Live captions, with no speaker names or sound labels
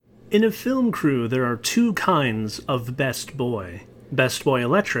In a film crew, there are two kinds of best boy. Best Boy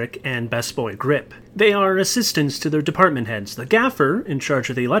Electric and Best Boy Grip. They are assistants to their department heads, the gaffer, in charge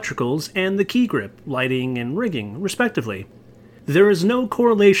of the electricals, and the key grip, lighting and rigging, respectively. There is no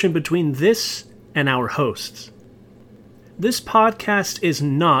correlation between this and our hosts. This podcast is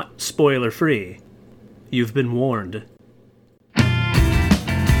not spoiler-free. You've been warned.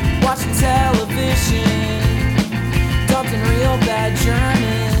 Watching television, dubbed in real bad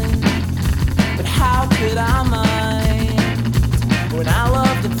German. But how could I mind when I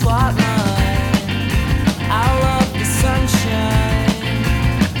love the plot line? I love the sunshine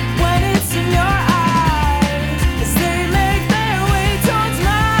when it's in your eyes as they make their way towards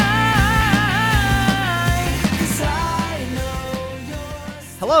mine. 'Cause I know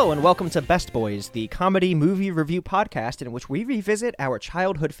you're. Hello and welcome to Best Boys, the comedy movie review podcast in which we revisit our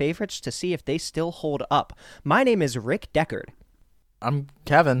childhood favorites to see if they still hold up. My name is Rick Deckard. I'm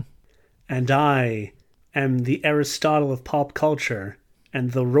Kevin. And I am the Aristotle of pop culture,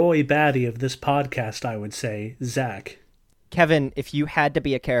 and the Roy Batty of this podcast, I would say, Zach. Kevin, if you had to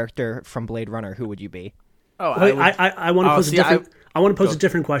be a character from Blade Runner, who would you be? Oh, Wait, I want to pose a different. I want to pose Go. a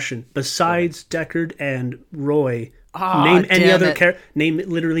different question. Besides Deckard and Roy, Ah, name any damn other it. Name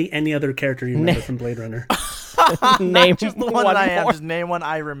literally any other character you remember from Blade Runner. Name Just the one one that I have. more. Just name one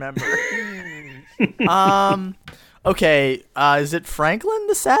I remember. Okay. Is it Franklin,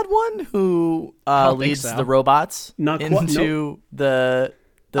 the sad one, who don't think leads so. the robots Not quite- into the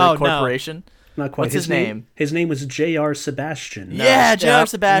Oh, no. corporation? Not quite. What's his name? His name was J.R. Sebastian. Yeah, J.R.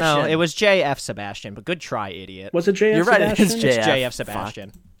 Sebastian. No, it was J.F. Sebastian, but good try, idiot. Was it J.F. You're right, Sebastian? it is J.F. It's J.F. Fuck.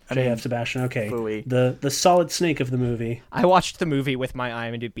 Sebastian. J.F. Sebastian. Okay. Phooey. The solid snake of the movie. I watched the movie with my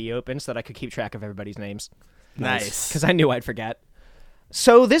IMDb open so that I could keep track of everybody's names, Nice. because I knew I'd forget.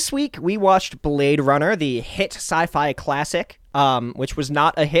 So this week we watched Blade Runner, the hit sci-fi classic, which was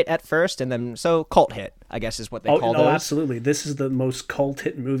not a hit at first, and then cult hit, I guess is what they call No, those. absolutely. This is the most cult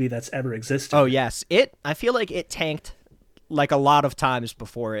hit movie that's ever existed. Oh yes, I feel like it tanked like a lot of times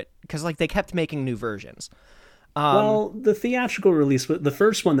before it, because like they kept making new versions. Well, the theatrical release, the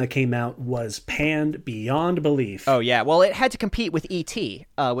first one that came out, was panned beyond belief. Oh yeah, well it had to compete with E.T.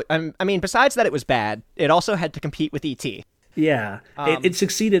 I mean, besides that it was bad, it also had to compete with E.T. Yeah, it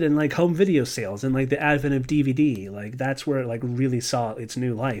succeeded in like home video sales and like the advent of DVD. Like that's where it like really saw its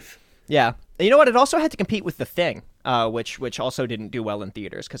new life. Yeah, and you know what? It also had to compete with The Thing, which also didn't do well in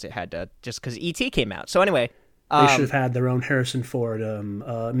theaters because it had to because E.T. came out. So anyway, They should have had their own Harrison Ford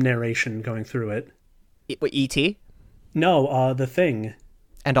narration going through it. E.T. No, The Thing,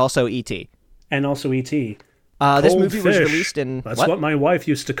 and also E.T. and also E.T. This Cold movie was fish. released in That's what my wife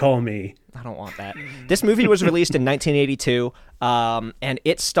used to call me. I don't want that. This movie was released in 1982, and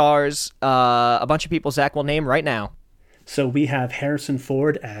it stars a bunch of people Zach will name right now. So we have Harrison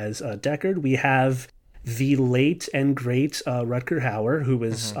Ford as Deckard. We have the late and great Rutger Hauer, who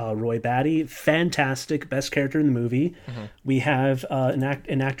was Roy Batty. Fantastic, best character in the movie. We have an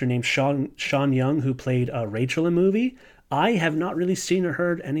actor named Sean Young, who played Rachel in the movie. I have not really seen or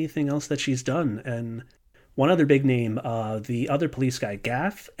heard anything else that she's done. And one other big name, the other police guy,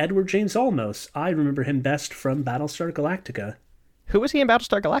 Gaff, Edward James Olmos. I remember him best from Battlestar Galactica. Who was he in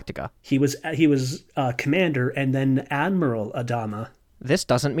Battlestar Galactica? He was Commander and then Admiral Adama. This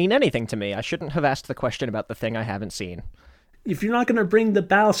doesn't mean anything to me. I shouldn't have asked the question about the thing I haven't seen. If you're not going to bring the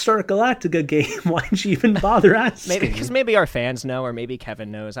Battlestar Galactica game, why did you even bother asking? Maybe our fans know, or maybe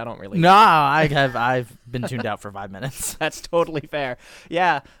Kevin knows. I don't really. No, I've been tuned out for 5 minutes. That's totally fair.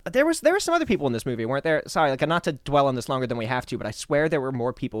 Yeah, there were some other people in this movie, weren't there? Sorry, like not to dwell on this longer than we have to, but I swear there were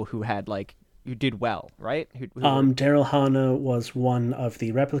more people who had who did well, right? Who Daryl Hannah was one of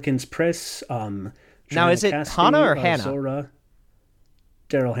the replicants. Pris. Now, is it Hannah or Hannah? Zora.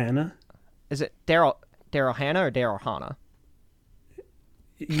 Daryl Hannah. Is it Daryl Hannah or Daryl Hannah?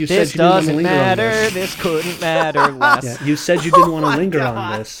 You This said you didn't want to doesn't linger on matter. this. This couldn't matter less. Yeah, you said you didn't want to linger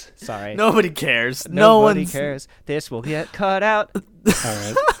on this. Sorry. Nobody cares. Nobody cares. This will get cut out. All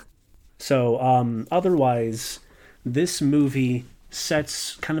right. So, otherwise, this movie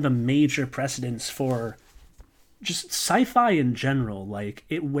sets kind of a major precedence for just sci-fi in general. Like,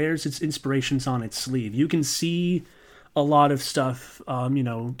 it wears its inspirations on its sleeve. You can see a lot of stuff, kind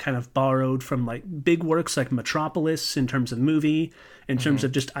of borrowed from like big works like Metropolis in terms of movie, in terms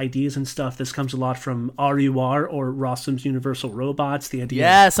of just ideas and stuff. This comes a lot from RUR or Rossum's Universal Robots. The idea.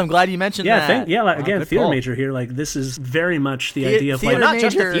 Yes, I'm glad you mentioned that. Again, good theater pull. major here. Like this is very much the idea of theater like Not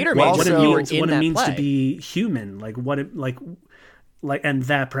just a major, theater well, major, what it you were means, in what it that means to play. be human, like what it like, and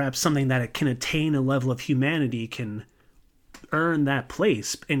that perhaps something that it can attain a level of humanity can earn that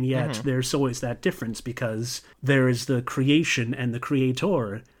place, and yet there's always that difference because there is the creation and the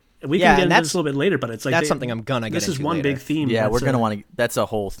creator, We Yeah, can get and into this a little bit later, but it's like that's something I'm gonna get This is into one later. big theme. Yeah, That's we're gonna want to. That's a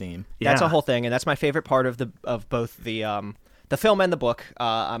whole theme. That's yeah. a whole thing, and that's my favorite part of both the film and the book.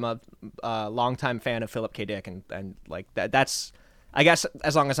 I'm a longtime fan of Philip K. Dick, and like that's I guess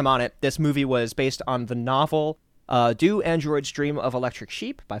as long as I'm on it, this movie was based on the novel Do Androids Dream of Electric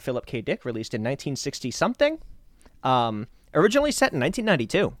Sheep by Philip K. Dick, released in 1960 something. Originally set in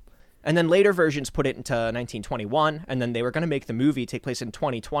 1992. And then later versions put it into 1921, and then they were going to make the movie take place in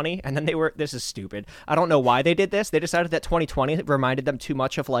 2020, and then this is stupid. I don't know why they did this. They decided that 2020 reminded them too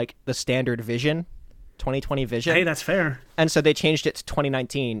much of, like, the standard vision, 2020 vision. Hey, that's fair. And so they changed it to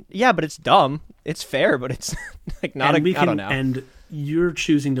 2019. Yeah, but it's dumb. It's fair, but it's, like, not And I don't know. And you're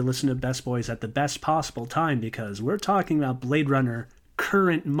choosing to listen to Best Boys at the best possible time because we're talking about Blade Runner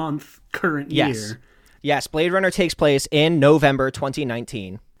current month, current year. Yes, Blade Runner takes place in November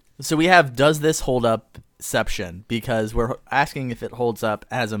 2019. So we have Does This Hold Up-ception, because we're asking if it holds up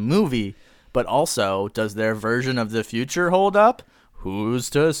as a movie, but also, does their version of the future hold up?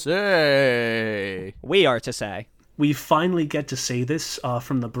 Who's to say? We are to say. We finally get to say this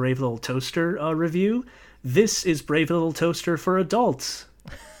from the Brave Little Toaster review. This is Brave Little Toaster for adults.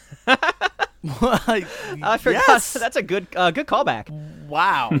 I forgot. Yes. That's a good callback.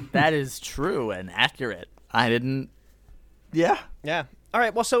 Wow, that is true and accurate. I didn't... Yeah. Yeah. All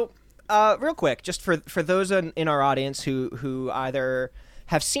right. Well, so real quick, just for those in our audience who either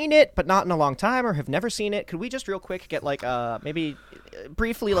have seen it but not in a long time or have never seen it, could we just real quick get like maybe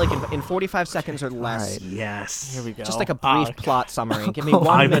briefly, like in 45 seconds or less, Right. Yes. Here we go. just like a brief plot summary? Give me 1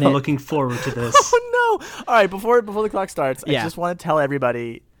 I've minute. been looking forward to this. Oh, no. All right, before the clock starts, Yeah. I just want to tell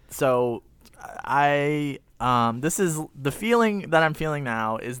everybody. So this is the feeling that I'm feeling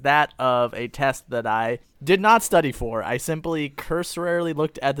now is that of a test that I did not study for. I simply cursorily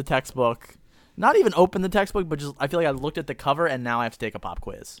looked at the textbook, not even opened the textbook, but just I feel like I looked at the cover and now I have to take a pop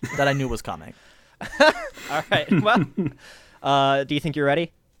quiz that I knew was coming. All right. Well, do you think you're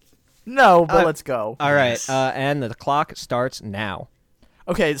ready? No, but let's go. All right. Yes. And the clock starts now.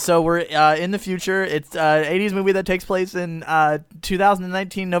 Okay, so we're in the future. It's an 80s movie that takes place in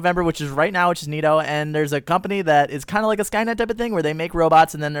 2019 November, which is right now, which is neato. And there's a company that is kind of like a Skynet type of thing where they make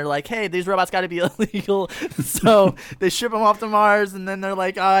robots, and then they're like, hey, these robots got to be illegal. So they ship them off to Mars, and then they're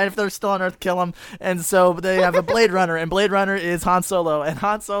like, if they're still on Earth, kill them. And so they have a Blade Runner, and Blade Runner is Han Solo. And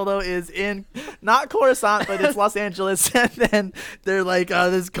Han Solo is in, not Coruscant, but it's Los Angeles. And then they're like,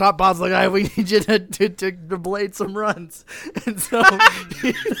 this cop boss like, we need you to blade some runs. And so...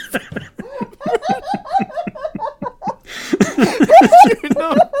 you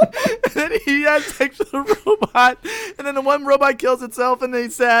know, and then he has sex with a robot, and then the one robot kills itself, and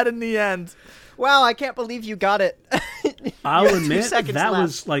he's sad in the end. Wow, I can't believe you got it. I'll You have 2 admit seconds that left.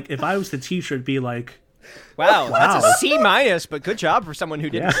 was like if I was the teacher, it'd be like, Wow, that's a Wow. C-, but good job for someone who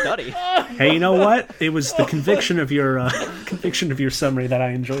didn't study. hey, you know what? It was the conviction of your summary that I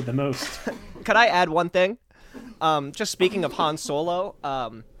enjoyed the most. Could I add one thing? Just speaking of Han Solo,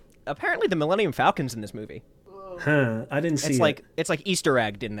 apparently the Millennium Falcon's in this movie. Huh? I didn't see It's it. it's like Easter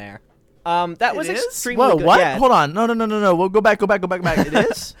egged in there. That was It is? extremely Whoa, good. what? Yeah. Hold on. No. We'll go back. It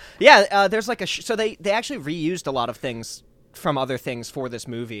is? Yeah, there's like so they actually reused a lot of things from other things for this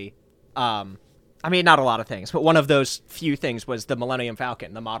movie. I mean, not a lot of things, but one of those few things was the Millennium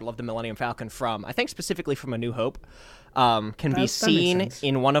Falcon, the model of the Millennium Falcon from, I think specifically from A New Hope, can be That makes seen sense.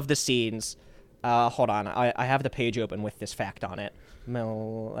 in one of the scenes. Hold on, I have the page open with this fact on it.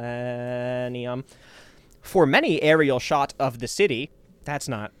 Millennium. For many aerial shot of the city, that's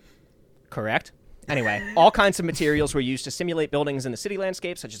not correct. Anyway, all kinds of materials were used to simulate buildings in the city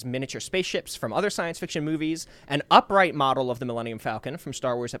landscape, such as miniature spaceships from other science fiction movies. An upright model of the Millennium Falcon from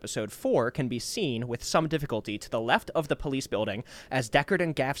Star Wars Episode 4 can be seen with some difficulty to the left of the police building as Deckard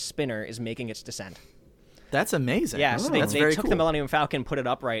and Gaff's spinner is making its descent. That's amazing. Yeah, so they That's very took cool. the Millennium Falcon, put it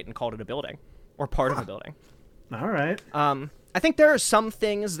upright, and called it a building, or part of a building. All right. I think there are some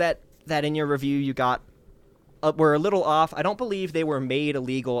things that in your review you got were a little off. I don't believe they were made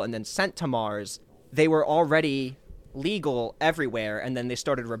illegal and then sent to Mars. They were already legal everywhere, and then they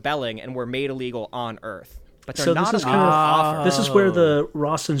started rebelling and were made illegal on Earth. But they're So not this is illegal off Earth. This is where the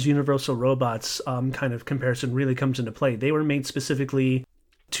Rawson's Universal Robots kind of comparison really comes into play. They were made specifically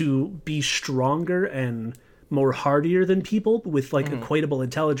to be stronger and more hardier than people with like equatable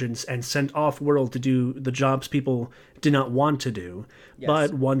intelligence and sent off world to do the jobs people did not want to do.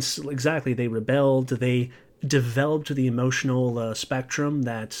 But once exactly they rebelled, they developed the emotional spectrum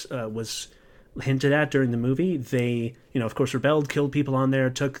that was hinted at during the movie. They, of course, rebelled, killed people on there,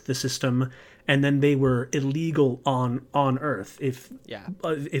 took the system, and then they were illegal on Earth. If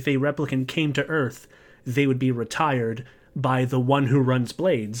a replicant came to Earth, they would be retired by the one who runs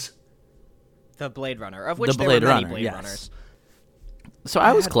Blades. The Blade Runner, of which The there Blade were many Runner, Blade yes. Runners. So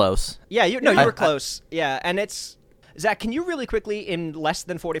I was close. Yeah, you were close. Yeah, and it's... Zach, can you really quickly, in less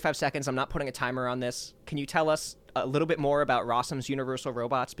than 45 seconds, I'm not putting a timer on this, can you tell us a little bit more about Rossum's Universal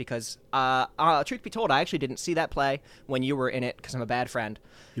Robots? Because, truth be told, I actually didn't see that play when you were in it, because I'm a bad friend.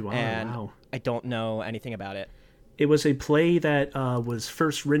 You are? And Wow. I don't know anything about it. It was a play that was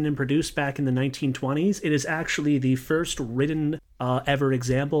first written and produced back in the 1920s. It is actually the first written ever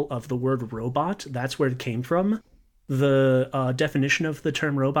example of the word robot. That's where it came from. The definition of the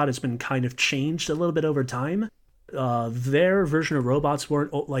term robot has been kind of changed a little bit over time. Their version of robots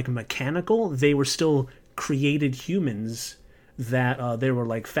weren't like mechanical. They were still created humans that they were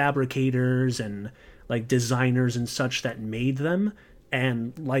like fabricators and like designers and such that made them.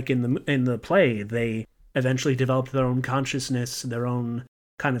 And like in the play, they eventually developed their own consciousness, their own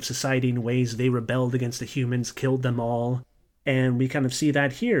kind of society in ways. They rebelled against the humans, killed them all. And we kind of see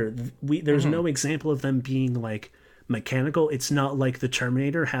that here. There's no example of them being like mechanical. It's not like the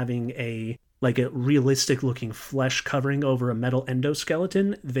Terminator having a realistic looking flesh covering over a metal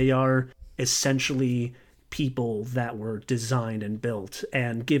endoskeleton. They are essentially people that were designed and built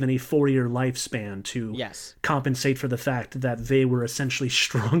and given a 4-year lifespan to compensate for the fact that they were essentially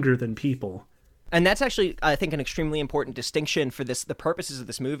stronger than people. And that's actually, I think, an extremely important distinction for the purposes of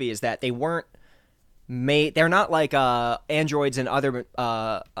this movie, is that they weren't made. They're not like androids in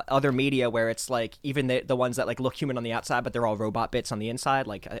other media where it's like even the ones that like look human on the outside, but they're all robot bits on the inside.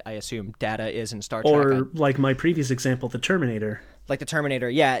 Like I assume Data is in Star Trek. Or like my previous example, the Terminator. Like the Terminator,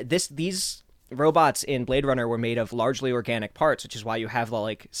 yeah. These robots in Blade Runner were made of largely organic parts, which is why you have the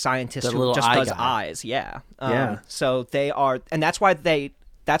like scientist who just does eyes. Yeah. So they are, and that's why they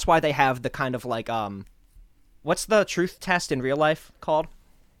have the kind of like what's the truth test in real life called?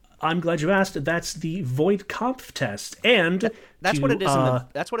 I'm glad you asked. That's the Voight-Kampff test, and that's what it is.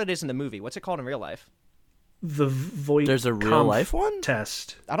 That's what it is in the movie. What's it called in real life? The Voight-Kampff There's a real life one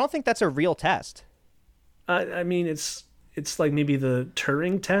test. I don't think that's a real test. I mean, it's like maybe the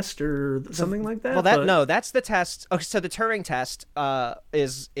Turing test or something like that. Well, that's the test. Okay, so the Turing test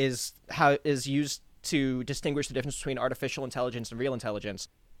is used to distinguish the difference between artificial intelligence and real intelligence.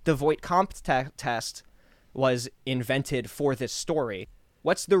 The Voight-Kampff test was invented for this story.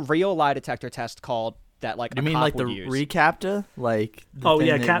 What's the real lie detector test called that like you a mean cop like would the use? reCAPTCHA? Like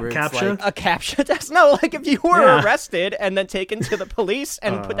CAPTCHA? A CAPTCHA test? No, like if you were arrested and then taken to the police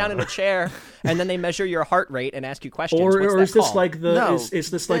and put down in a chair and then they measure your heart rate and ask you questions. Or what's is this called? like the No,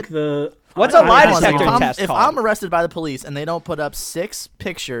 is this like the What's a lie detector test if called? I'm arrested by the police and they don't put up 6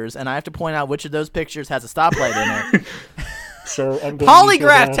 pictures and I have to point out which of those pictures has a stoplight in it. So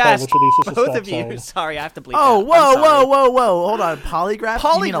polygraph test. Both of you. Sorry, I have to bleep. Oh, that. whoa! Hold on, polygraph.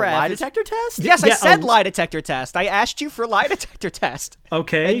 You mean a lie is- detector test? Yes, I said lie detector test. I asked you for lie detector test.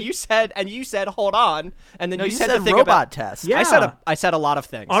 Okay. And you said hold on, and then No, you said said the thing robot about test. Yeah. I said a lot of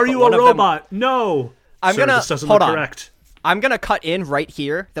things. Are but you one a of them- robot? No. I'm Sir, gonna this doesn't hold look on. correct. I'm gonna cut in right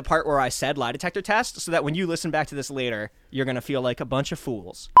here the part where I said lie detector test, so that when you listen back to this later, you're gonna feel like a bunch of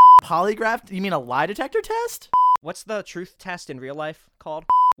fools. Polygraph? You mean a lie detector test? What's the truth test in real life called?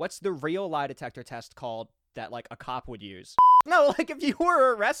 What's the real lie detector test called that like a cop would use? No, like if you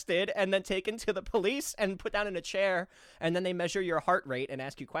were arrested and then taken to the police and put down in a chair and then they measure your heart rate and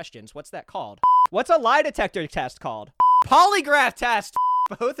ask you questions, what's that called? What's a lie detector test called? Polygraph test!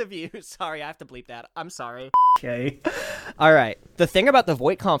 Both of you. Sorry, I have to bleep that. I'm sorry. Okay. All right. The thing about the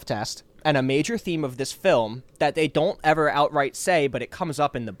Voight-Kampff test, and a major theme of this film that they don't ever outright say, but it comes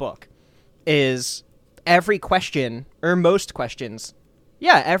up in the book, is every question, or most questions,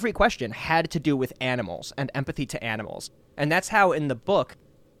 every question had to do with animals and empathy to animals. And that's how in the book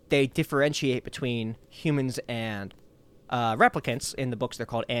they differentiate between humans and replicants. In the books they're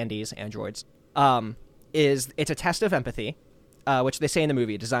called Andes, androids. It's a test of empathy, which they say in the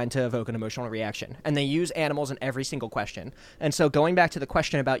movie, designed to evoke an emotional reaction. And they use animals in every single question. And so going back to the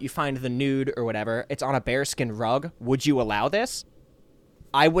question about you find the nude or whatever, it's on a bearskin rug. Would you allow this?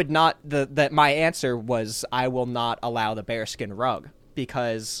 I would not. My answer was I will not allow the bearskin rug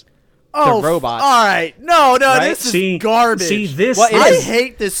because the robots. All right, no, Right? this is garbage. See this. Well, it I is.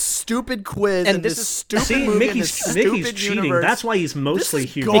 hate this stupid quiz and this this is- stupid See, movie Mickey's, and this Mickey's stupid cheating. universe. That's why he's mostly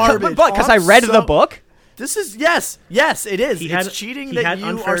is human. garbage. Because I read the book. This is yes, it is. He It's had cheating he that had you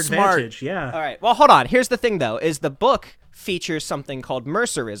unfair are smart. advantage. Yeah. All right. Well, hold on. Here's the thing, though, is the book features something called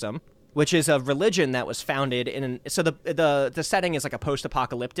Mercerism, which is a religion that was founded in. So the setting is like a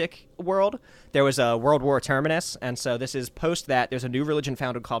post-apocalyptic world. There was a World War terminus, and so this is post that. There's a new religion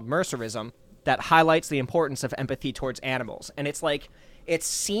founded called Mercerism that highlights the importance of empathy towards animals, and it's like it's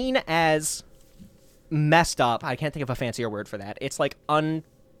seen as messed up. I can't think of a fancier word for that. It's like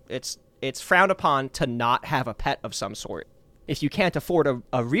it's frowned upon to not have a pet of some sort. If you can't afford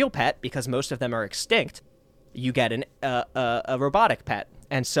a real pet because most of them are extinct, you get a robotic pet.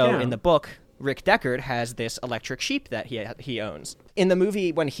 And so in the book, Rick Deckard has this electric sheep that he owns. In the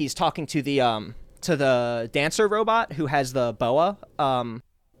movie, when he's talking to the dancer robot who has the boa,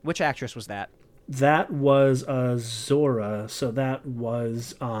 which actress was that? That was Zora, so that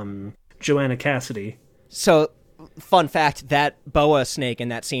was Joanna Cassidy. So, fun fact, that boa snake in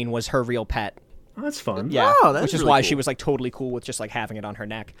that scene was her real pet. Oh, that's fun. Yeah, that's which is really why cool. she was like totally cool with just like having it on her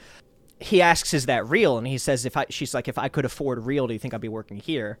neck. He asks, "Is that real?" And he says, "She's like, if I could afford real, do you think I'd be working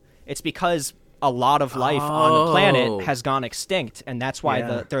here?" It's because a lot of life on the planet has gone extinct, and that's why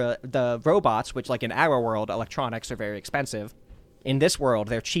the robots, which like in our world, electronics are very expensive. In this world,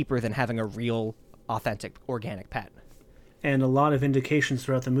 they're cheaper than having a real, authentic, organic pet. And a lot of indications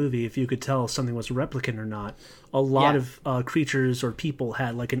throughout the movie, if you could tell if something was a replicant or not. A lot of creatures or people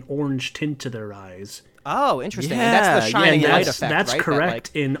had like an orange tint to their eyes. Oh, interesting. Yeah, and that's the shining light That's, effect, that's right?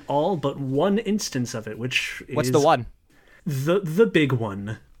 correct That, like, in all but one instance of it, which what's is the one? The big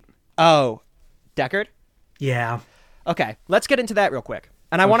one. Oh, Deckard? Yeah. Okay, let's get into that real quick.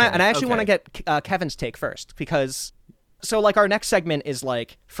 And I actually want to okay. get Kevin's take first, because so like our next segment is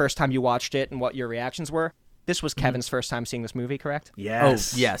like first time you watched it and what your reactions were. This was Kevin's first time seeing this movie, correct?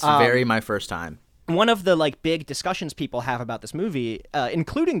 Yes. Oh, yes, very my first time. One of the like big discussions people have about this movie,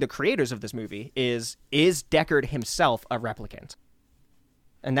 including the creators of this movie, is Deckard himself a replicant?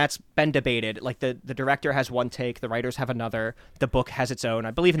 And that's been debated. Like the director has one take, the writers have another, the book has its own.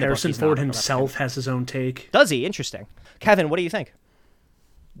 I believe in the Harrison book he's Ford not a himself replicant. has his own take. Does he? Interesting. Kevin, what do you think?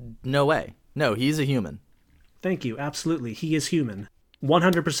 No way. No, he's a human. Thank you. Absolutely. He is human.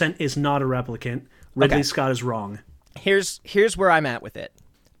 100% is not a replicant. Ridley Okay. Scott is wrong. Here's where I'm at with it.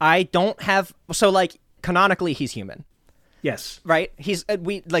 I don't have like canonically he's human, Yes. right? He's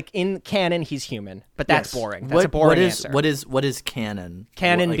we like in canon he's human, but that's Yes. boring. That's a boring answer. What is canon?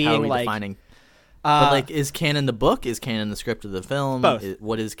 Canon how are being we like defining? But like, is canon the book? Is canon the script of the film? Both.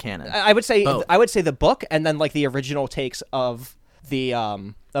 What is canon? I would say Both. the book, and then like the original takes of the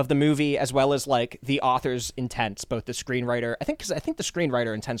movie, as well as like the author's intents, both the screenwriter. I think the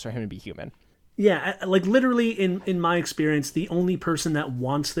screenwriter intends for him to be human. Yeah, like literally in my experience, the only person that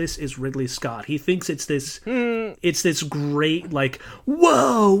wants this is Ridley Scott. He thinks it's this great like,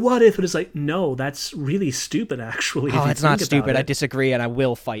 whoa, what if? And it's like, no, that's really stupid actually. Oh, if you it's not think about stupid. I it. disagree, and I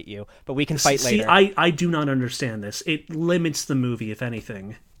will fight you. But we can fight See, later. I do not understand this. It limits the movie, if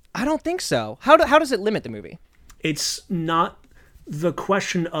anything. I don't think so. How does it limit the movie? It's not the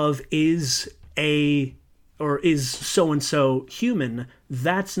question of is so-and-so human.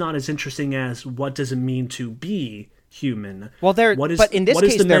 That's not as interesting as what does it mean to be human. Well, but in this what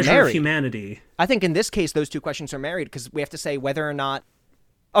is case, the they're measure married. of humanity? I think in this case, those two questions are married because we have to say whether or not.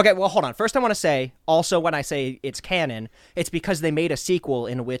 Okay, well, hold on. First, I want to say also when I say it's canon, it's because they made a sequel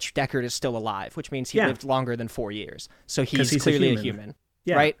in which Deckard is still alive, which means he lived longer than 4 years. So he's clearly a human.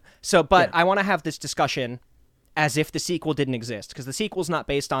 Yeah. Right? So, but I want to have this discussion as if the sequel didn't exist, because the sequel's not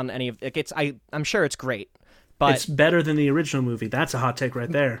based on any of it. I'm sure it's great, but It's better than the original movie. That's a hot take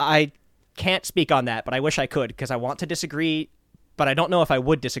right there. I can't speak on that, but I wish I could because I want to disagree, but I don't know if I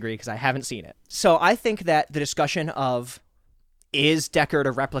would disagree because I haven't seen it. So I think that the discussion of is Deckard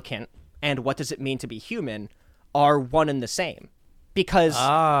a replicant and what does it mean to be human are one and the same, because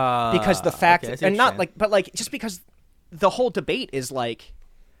the fact okay, I see what and you're not saying. like, but like just because the whole debate is like,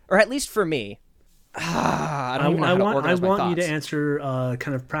 or at least for me, I don't even know how to organize my want you to thoughts. answer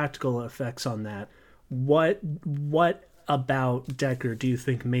kind of practical effects on that. What about Deckard do you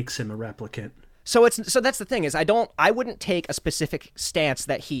think makes him a replicant? So that's the thing is I wouldn't take a specific stance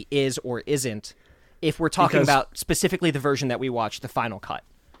that he is or isn't if we're talking Because- about specifically the version that we watched, the final cut.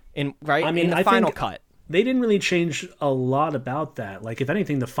 In I mean, the I final think cut. they didn't really change a lot about that. Like, if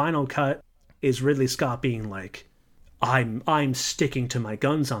anything, the final cut is Ridley Scott being like, I'm sticking to my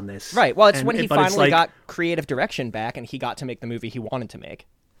guns on this. Right. Well, it's And- when he but it's finally like- got creative direction back and he got to make the movie he wanted to make.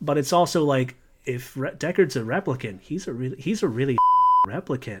 But it's also like, if Deckard's a replicant, he's a really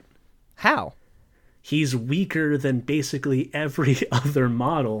replicant. How? He's weaker than basically every other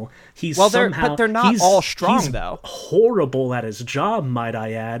model. He's Well, somehow, they're not he's- all strong, he's though. Horrible at his job, might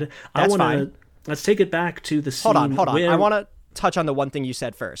I add. That's fine. Let's take it back to the scene. Hold on. where I want to touch on the one thing you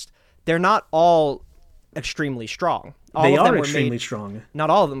said first. They're not all extremely strong. All they of them are were extremely made, strong. Not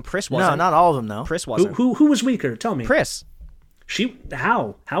all of them. Pris wasn't. No, not all of them though. Pris wasn't. Who was weaker? Tell me. Pris.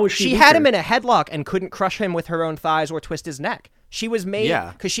 How is she? She weaker? had him in a headlock and couldn't crush him with her own thighs or twist his neck. She was made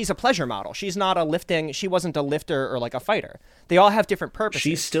Yeah. because she's a pleasure model. She wasn't a lifter or like a fighter. They all have different purposes.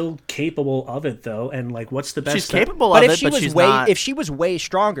 She's still capable of it though, and like, what's the best? She's capable But of if it, she but was she's way not. if she was way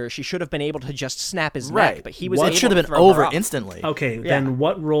stronger, she should have been able to just snap his Right. neck. But he was It able should have to been throw her over up. instantly. Okay, then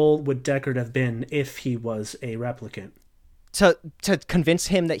what role would Deckard have been if he was a replicant? To convince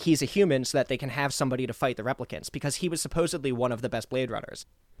him that he's a human so that they can have somebody to fight the replicants, because he was supposedly one of the best Blade Runners.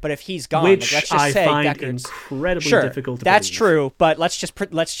 But if he's gone, Which like, let's just I say find Deckard's incredibly sure, difficult to that's believe. true, but let's just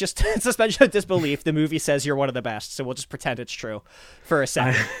suspension of disbelief. The movie says you're one of the best, so we'll just pretend it's true for a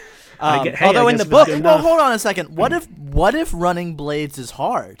second. Hey, although I in the guess book, it was good Well, enough. hold on a second. What if running blades is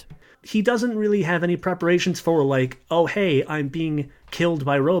hard? He doesn't really have any preparations for, like, oh, hey, I'm being killed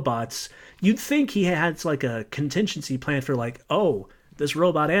by robots. You'd think he had like a contingency plan for, like, oh, this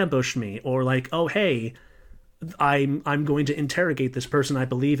robot ambushed me, or like, oh, hey, I'm going to interrogate this person I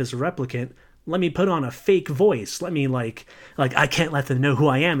believe is a replicant. Let me put on a fake voice. Let me like I can't let them know who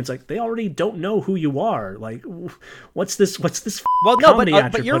I am. It's like they already don't know who you are. Like, what's this? well, no, comedy but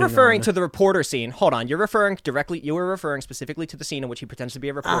act you're putting referring on? to the reporter scene. Hold on, you were referring specifically to the scene in which he pretends to be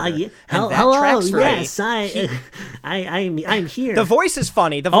a reporter. Yeah. And that tracks for me. I'm here. The voice is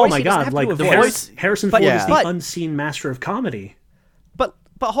funny. The Oh voice, my he doesn't god! have Like to do the a voice. voice, Harrison Ford yeah. is the But- unseen master of comedy.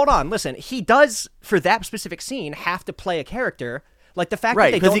 But hold on, listen. He does, for that specific scene, have to play a character. Like the fact Right,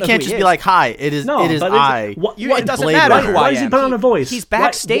 that they because don't he know can't who just he be is. like, "Hi, it is No, it is but I." it doesn't Blade matter Runner. who Why I does he am. put on a voice? He's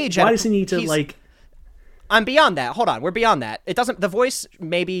backstage. Why at- does he need to he's- like? I'm beyond that. Hold on, we're beyond that. It doesn't. The voice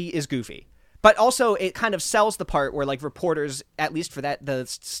maybe is goofy, but also it kind of sells the part where like reporters, at least for that, the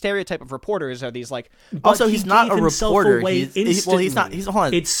stereotype of reporters are these like. Also, But he's he not gave a himself reporter. away He's not. instantly. He's hold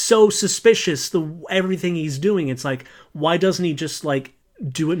on. It's so suspicious everything he's doing. It's like, why doesn't he just like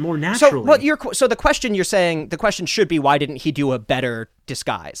do it more naturally? So the question should be, why didn't he do a better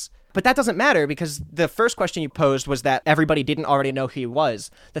disguise? But that doesn't matter, because the first question you posed was that everybody didn't already know who he was.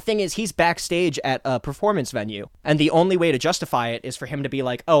 The thing is, he's backstage at a performance venue, and the only way to justify it is for him to be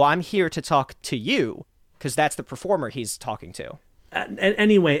like, oh, I'm here to talk to you, because that's the performer he's talking to.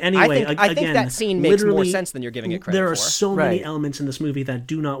 Anyway, I think again, that scene makes more literally, sense than you're giving it credit There for. are so many Right. elements in this movie that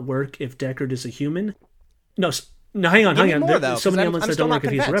do not work if Deckard is a human. No, hang on. me more, There- though, so 'cause many I'm elements that still don't not work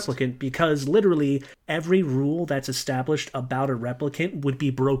if he's a convinced. replicant, because literally every rule that's established about a replicant would be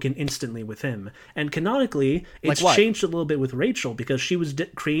broken instantly with him. And canonically, it's Like what? changed a little bit with Rachel, because she was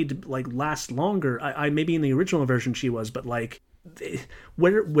created like last longer. I maybe in the original version she was, but like,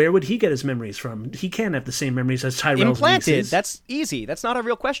 where would he get his memories from? He can't have the same memories as Tyrell's Implanted. nieces. That's easy. That's not a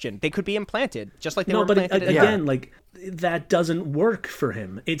real question. They could be implanted, just like they no, were but implanted. again, like that doesn't work for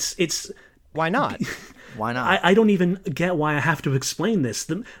him. It's. Why not? Why not? I don't even get why I have to explain this.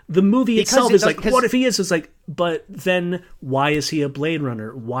 The movie Because itself it is does- like, because- what if he is? It's like, but then why is he a Blade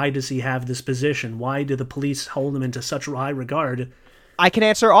Runner? Why does he have this position? Why do the police hold him into such high regard? I can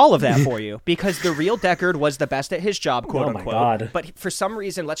answer all of that for you, because the real Deckard was the best at his job, quote Oh my unquote. God. But for some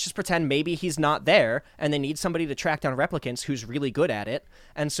reason, let's just pretend maybe he's not there, and they need somebody to track down replicants who's really good at it.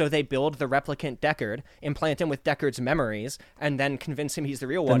 And so they build the replicant Deckard, implant him with Deckard's memories, and then convince him he's the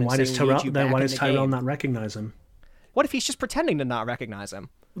real one. Then why and does say, "We need Tyrell? you Then back why in does the Tyrell game." not recognize him? What if he's just pretending to not recognize him?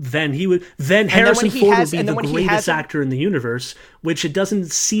 Then he would. Then then Harrison when he Ford has- would be and then the when he greatest has him- actor in the universe, which it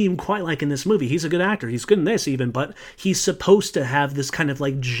doesn't seem quite like in this movie. He's a good actor. He's good in this even, but he's supposed to have this kind of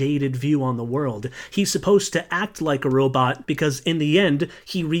like jaded view on the world. He's supposed to act like a robot because in the end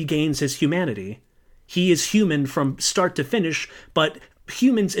he regains his humanity. He is human from start to finish, but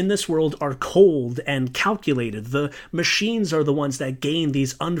humans in this world are cold and calculated. The machines are the ones that gain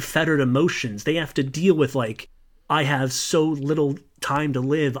these unfettered emotions. They have to deal with like, I have so little time to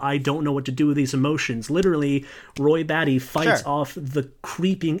live. I don't know what to do with these emotions. Literally, Roy Batty fights Sure. off the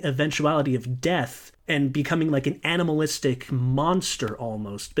creeping eventuality of death and becoming like an animalistic monster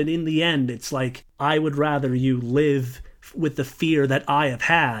almost. But in the end, it's like, I would rather you live with the fear that I have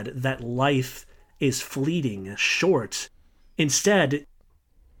had, that life is fleeting, short. Instead,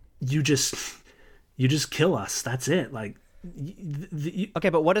 you just kill us. That's it. Like, Okay,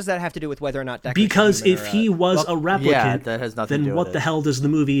 but what does that have to do with whether or not Deckard's because human if or, he was a replicant, yeah, that has nothing to then do what with the it. hell does the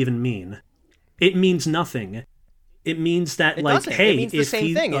movie even mean? It means nothing. It means that, It like, doesn't. It hey, means the if same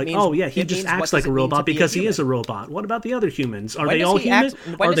he, thing. It like, means- oh yeah, he it just means what acts like does a it mean to robot be a because he is a human? robot. What about the other humans? Are When they does all he human? act-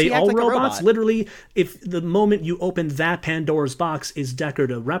 when Are does he they act all like a robots? robot? Literally, if the moment you open that Pandora's box is Deckard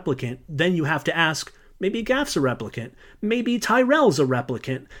a replicant, then you have to ask, maybe Gaff's a replicant. Maybe Tyrell's a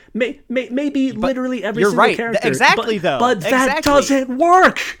replicant. Maybe literally every you're single right. character. Exactly, but, though. But that Exactly. doesn't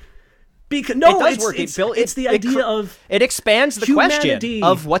work. Because no, It does it's, work. It's the idea of it expands the humanity question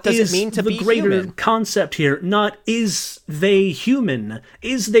of what does it is mean to the be greater human. concept here, not is they human.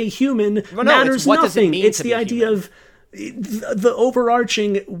 Is they human Well, no, matters it's what does it nothing. mean It's to the be idea human. of the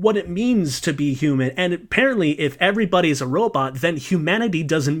overarching what it means to be human. And apparently, if everybody's a robot, then humanity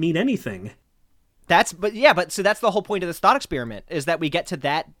doesn't mean anything. But so that's the whole point of this thought experiment, is that we get to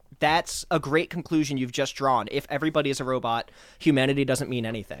that. That's a great conclusion you've just drawn. If everybody is a robot, humanity doesn't mean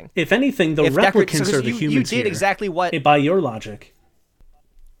anything. If anything, the replicants are the humans you did here, exactly what... by your logic.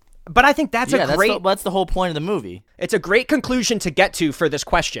 But I think that's that's the whole point of the movie. It's a great conclusion to get to for this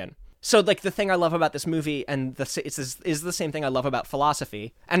question. So, like, the thing I love about this movie, and is the same thing I love about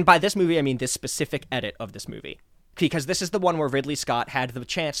philosophy, and by this movie I mean this specific edit of this movie, because this is the one where Ridley Scott had the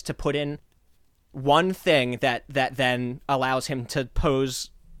chance to put in one thing that then allows him to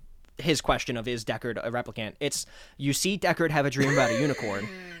pose his question of, is Deckard a replicant? It's, you see Deckard have a dream about a unicorn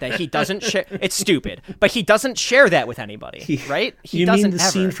that he doesn't share. It's stupid, but he doesn't share that with anybody, right? He doesn't mean the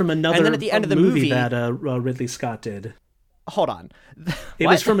ever. scene from another and then at the end of the movie that Ridley Scott did? Hold on. It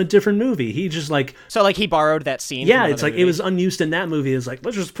was from a different movie. He just like... So like he borrowed that scene? Yeah, it's like movie. It was unused in that movie. It's like,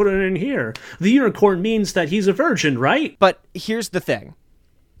 let's just put it in here. The unicorn means that he's a virgin, right? But here's the thing.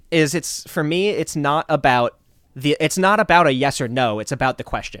 For me, it's not about a yes or no. It's about the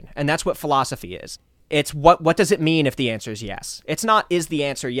question. And that's what philosophy is. It's what does it mean if the answer is yes? It's not, is the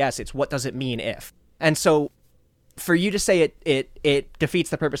answer yes? It's what does it mean if? And so for you to say it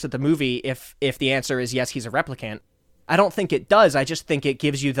defeats the purpose of the movie if the answer is yes, he's a replicant, I don't think it does. I just think it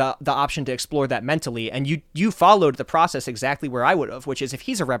gives you the option to explore that mentally. And you followed the process exactly where I would have, which is, if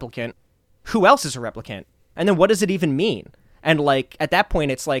he's a replicant, who else is a replicant? And then what does it even mean? And like, at that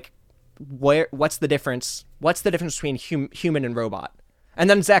point, it's like, what's the difference? What's the difference between human and robot? And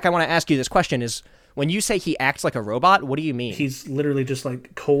then, Zach, I want to ask you this question is, when you say he acts like a robot, what do you mean? He's literally just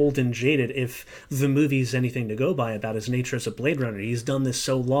like cold and jaded. If the movie's anything to go by about his nature as a Blade Runner, he's done this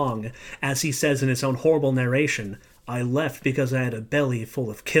so long. As he says in his own horrible narration, I left because I had a belly full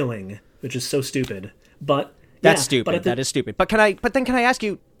of killing, which is so stupid. But that's stupid. That is stupid. But then can I ask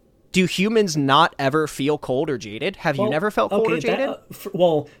you, do humans not ever feel cold or jaded? Have you never felt cold or jaded?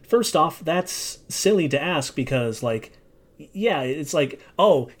 Well, first off, that's silly to ask because, like, yeah, it's like,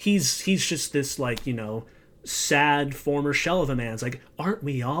 oh, he's just this, like, you know, sad former shell of a man. It's like, aren't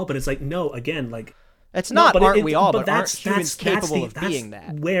we all? But it's like, no, again, like, it's not aren't we all, but aren't humans capable of being that?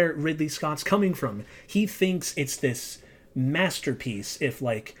 That's where Ridley Scott's coming from. He thinks it's this masterpiece if,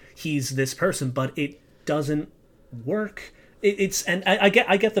 like, he's this person, but it doesn't work. And I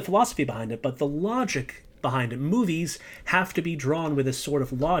get the philosophy behind it, but the logic behind it. Movies have to be drawn with a sort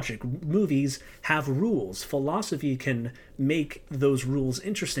of logic. Movies have rules. Philosophy can make those rules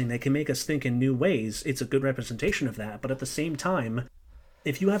interesting. They can make us think in new ways. It's a good representation of that. But at the same time,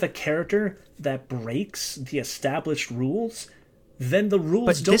 if you have a character that breaks the established rules, then the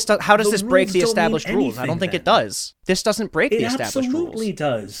rules But how does this break the established rules? I don't think it does. This doesn't break the established rules. It absolutely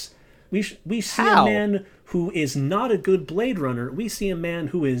does. We see a man who is not a good Blade Runner. We see a man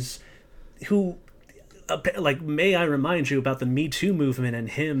who like, may I remind you about the Me Too movement and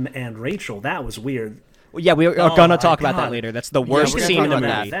him and Rachel? That was weird. Well, yeah, we are gonna talk about that later. That's the worst scene in the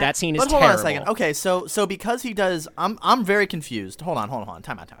movie. That scene is terrible. But hold on a second. Okay, so because he does, I'm very confused. Hold on.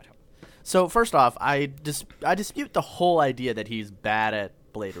 Time out. So first off, I dispute the whole idea that he's bad at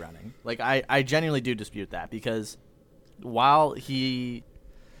blade running. Like, I genuinely do dispute that, because while he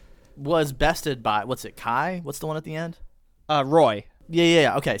was bested by, what's it, Kai? What's the one at the end? Roy.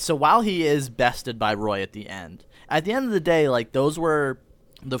 Yeah. Okay, so while he is bested by Roy at the end of the day, like, those were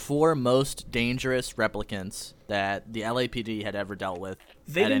the 4 most dangerous replicants that the LAPD had ever dealt with.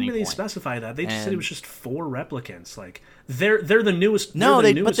 They didn't really specify that. They just said it was just 4 replicants. Like, they're the newest.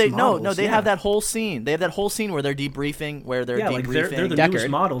 They have that whole scene. They have that whole scene where they're debriefing, like they're the Deckard, newest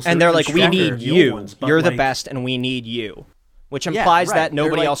models, and they're like, "We need you. Ones, You're the best, and we need you," which implies that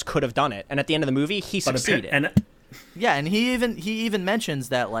nobody else could have done it. And at the end of the movie, he succeeded. Yeah, and he even mentions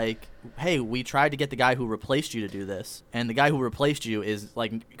that, like, hey, we tried to get the guy who replaced you to do this, and the guy who replaced you is,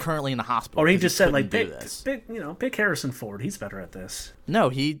 like, currently in the hospital. Or he just said, like, pick Harrison Ford. He's better at this. No,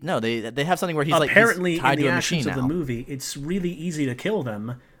 they have something where he's apparently like, he's tied in the to a actions machine of now. the movie, it's really easy to kill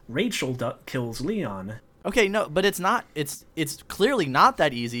them. Rachel kills Leon. Okay, no, but it's not. It's clearly not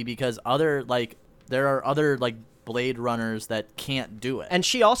that easy, because there are other Blade Runners that can't do it. And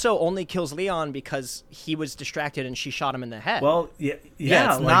she also only kills Leon because he was distracted and she shot him in the head. Well, yeah.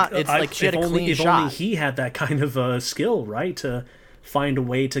 It's like she had a clean shot. If only he had that kind of skill, right, to find a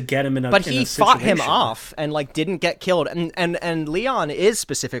way to get him in a. But he fought him off and didn't get killed. And Leon is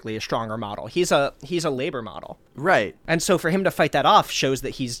specifically a stronger model. He's a labor model, right? And so for him to fight that off shows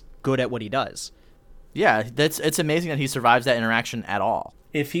that he's good at what he does. Yeah, it's amazing that he survives that interaction at all.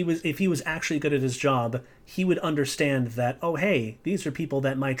 If he was actually good at his job, he would understand that, oh, hey, these are people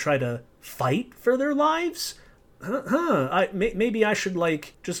that might try to fight for their lives. maybe I should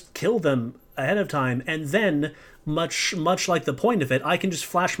like just kill them ahead of time, and then much like the point of it, I can just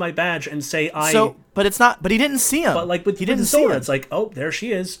flash my badge and say but it's not. But he didn't see him. But like he didn't see him. It's like, oh, there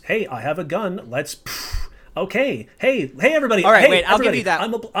she is. Hey, I have a gun. Let's. Okay. Hey, everybody. All right, hey, wait. I'll give everybody. you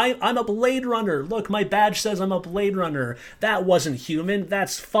that. I'm a Blade Runner. Look, my badge says I'm a Blade Runner. That wasn't human.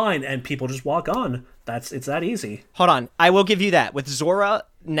 That's fine. And people just walk on. It's that easy. Hold on. I will give you that. With Zora,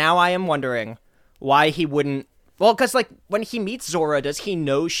 now I am wondering why he wouldn't. Well, because like when he meets Zora, does he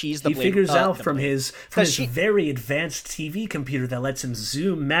know she's the He Blade? figures out from his she- very advanced TV computer that lets him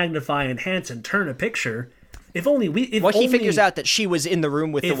zoom, magnify, enhance, and turn a picture. If only we. He figures out that she was in the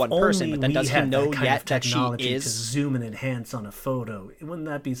room with the one person, but then does he know that kind yet of that she technology is? to zoom and enhance on a photo? Wouldn't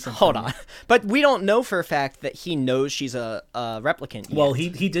that be something? Hold on, but we don't know for a fact that he knows she's a replicant. Well,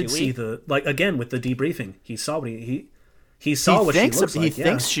 yet, he did do we? see again with the debriefing. He saw what he saw what she looks like. He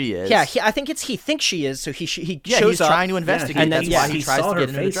thinks she is. Yeah, I think he thinks she is. So he shows he's up. trying to investigate. and then That's why he he tries saw to her get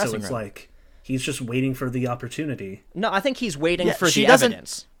into the face, so dressing it's room. like he's just waiting for the opportunity. No, I think he's waiting for she the doesn't-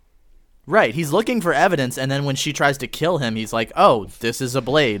 evidence. Right, he's looking for evidence, and then when she tries to kill him, he's like, "Oh, this is a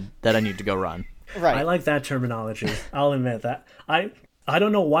blade that I need to go run." Right. I like that terminology. I'll admit that. I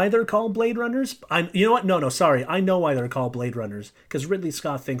don't know why they're called Blade Runners. You know what? No, sorry. I know why they're called Blade Runners because Ridley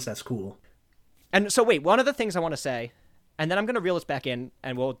Scott thinks that's cool. And so wait, one of the things I want to say, and then I'm going to reel this back in,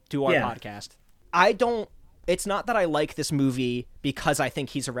 and we'll do our podcast. It's not that I like this movie because I think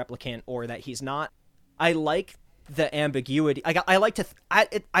he's a replicant or that he's not. I like the ambiguity. I like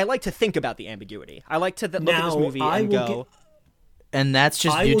to think about the ambiguity. I like to look at this movie and go. And that's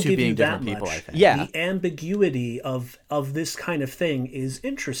just I you will two give being you that different people, much. I think. Yeah. The ambiguity of this kind of thing is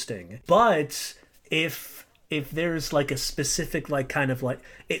interesting. But if there's like a specific like kind of like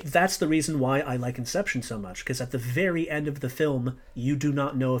that's the reason why I like Inception so much, because at the very end of the film you do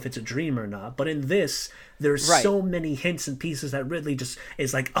not know if it's a dream or not. But in this there's so many hints and pieces that Ridley just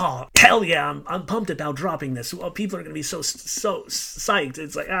is like, oh hell yeah, I'm pumped about dropping this. Well, people are gonna be so psyched.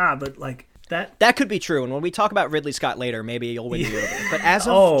 It's like but like That could be true, and when we talk about Ridley Scott later, maybe you'll win me over. But as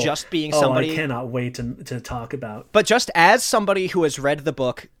of just being somebody, I cannot wait to talk about. But just as somebody who has read the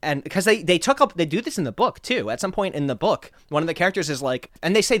book, and because they do this in the book too. At some point in the book, one of the characters is like,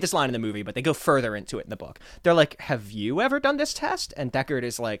 and they say this line in the movie, but they go further into it in the book. They're like, "Have you ever done this test?" And Deckard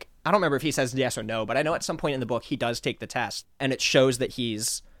is like, I don't remember if he says yes or no, but I know at some point in the book he does take the test, and it shows that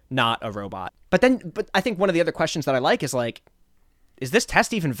he's not a robot. But I think one of the other questions that I like is like, is this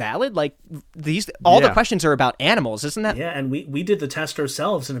test even valid? Like all the questions are about animals, isn't that? Yeah, and we did the test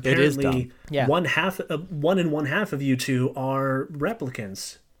ourselves, and apparently one and one half of you two are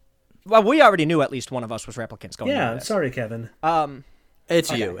replicants. Well, we already knew at least one of us was replicants going into this. Sorry, Kevin.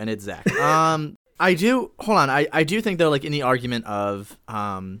 It's you and it's Zach. I do think though, like in the argument of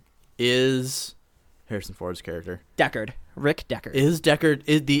is Harrison Ford's character Rick Deckard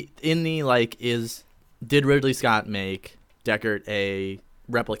did Ridley Scott make Deckard a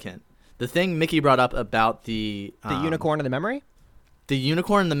replicant? The thing Mickey brought up about the unicorn in the memory? The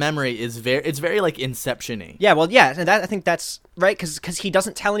unicorn in the memory is very like Inception-y. Yeah, well, yeah, and I think that's right, because he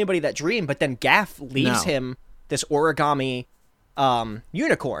doesn't tell anybody that dream, but then Gaff leaves him this origami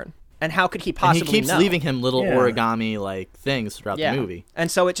unicorn. And how could he possibly know? And he keeps leaving him little origami like things throughout the movie.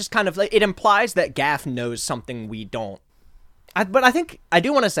 And so it just kind of like, it implies that Gaff knows something we don't. But I think I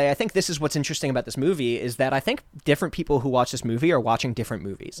do want to say, I think this is what's interesting about this movie, is that I think different people who watch this movie are watching different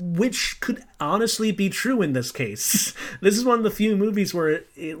movies. Which could honestly be true in this case. This is one of the few movies where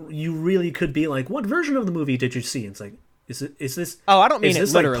you really could be like, what version of the movie did you see? And it's like, is this? Oh, I don't mean it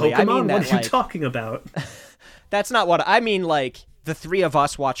literally. Like Pokemon? I mean that, what are you talking about? That's not what I mean. Like, the three of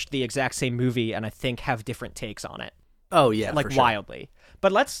us watched the exact same movie and I think have different takes on it. Oh yeah, like for sure. wildly.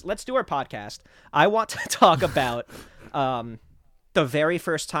 But let's do our podcast. I want to talk about the very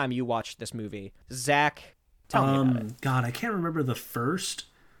first time you watched this movie. Zach, tell me about it. God, I can't remember the first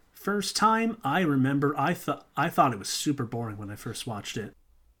time. I remember I thought it was super boring when I first watched it.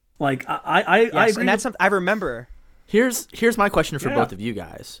 Like I agree, and that's something I remember. Here's my question for both of you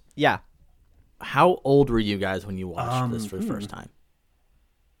guys. Yeah. How old were you guys when you watched this for the first time?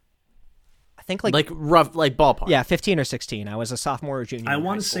 I think like rough, like ballpark. Yeah, 15 or 16. I was a sophomore or junior. I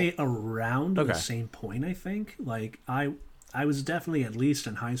want to say around the same point. I think like I was definitely at least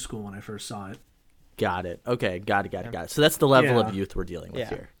in high school when I first saw it. Got it. Okay, got it. So that's the level of youth we're dealing with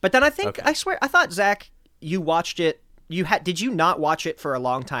here. But then I think I swear I thought, Zach, you watched it. Did you not watch it for a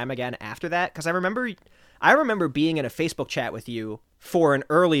long time again after that? Because I remember being in a Facebook chat with you for an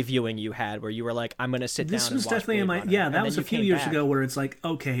early viewing you had where you were like, I'm going to sit down and watch This was definitely in my... Runner. Yeah, and that was a few years ago where it's like,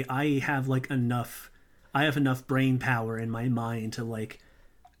 okay, I have enough brain power in my mind to like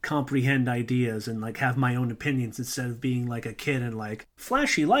comprehend ideas and like have my own opinions instead of being like a kid and like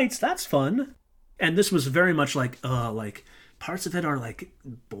flashy lights, that's fun. And this was very much like parts of it are like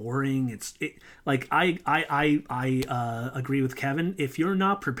boring. I agree with Kevin. If you're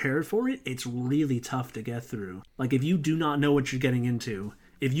not prepared for it, it's really tough to get through. Like if you do not know what you're getting into,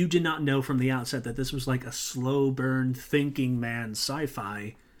 if you did not know from the outset that this was like a slow burn thinking man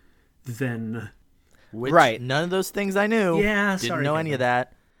sci-fi, then Which none of those things I knew. Yeah, didn't know any of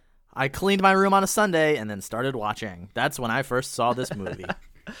that. I cleaned my room on a Sunday and then started watching. That's when I first saw this movie.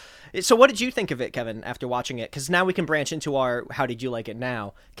 So what did you think of it, Kevin, after watching it? Because now we can branch into our how did you like it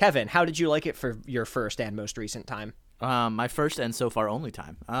now. Kevin, how did you like it for your first and most recent time? My first and so far only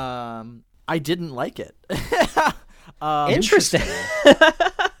time. I didn't like it. Interesting.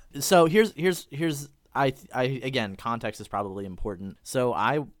 So here's I again, context is probably important. So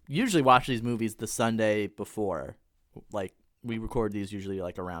I usually watch these movies the Sunday before. Like we record these usually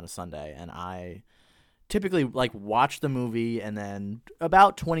like around a Sunday, and I typically like watch the movie and then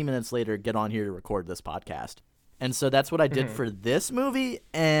about 20 minutes later get on here to record this podcast. And so that's what I did for this movie,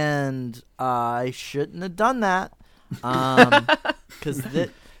 and I shouldn't have done that.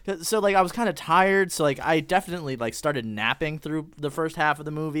 So like I was kind of tired, so like I definitely like started napping through the first half of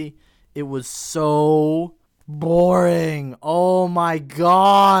the movie. It was so boring. Oh my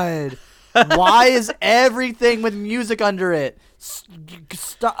god. Why is everything with music under it?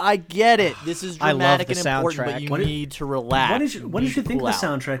 I get it. This is dramatic and important, but you need to relax. What did you think of the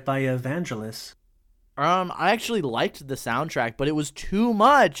soundtrack by Vangelis? I actually liked the soundtrack, but it was too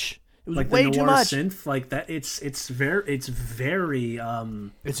much. It was like way the too noir much. Synth, like that. It's very like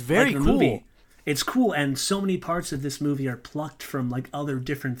cool. Movie. It's cool, and so many parts of this movie are plucked from like other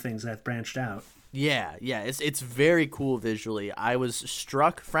different things that have branched out. Yeah, it's very cool visually. I was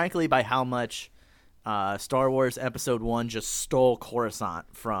struck, frankly, by how much Star Wars Episode 1 just stole Coruscant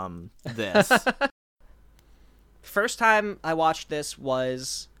from this. First time I watched this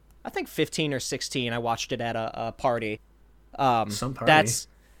was, I think 15 or 16. I watched it at a party. Some party. That's,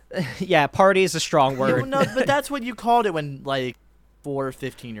 yeah, party is a strong word. No, but that's what you called it when like 4 or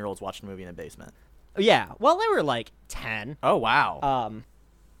 15-year-olds watched a movie in a basement. Yeah, well, they were like 10. Oh, wow.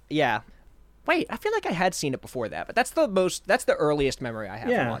 Yeah. Wait, I feel like I had seen it before that, but that's the earliest memory I have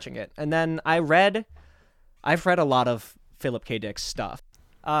of watching it. And then I've read a lot of Philip K. Dick's stuff.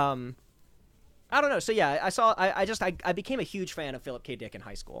 I don't know. So yeah, I became a huge fan of Philip K. Dick in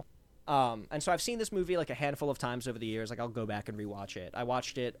high school. And so I've seen this movie like a handful of times over the years. Like I'll go back and rewatch it. I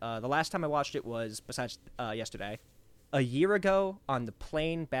watched it, the last time I watched it was, besides yesterday, a year ago on the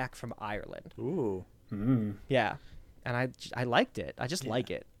plane back from Ireland. Ooh. Yeah. And I liked it. I just like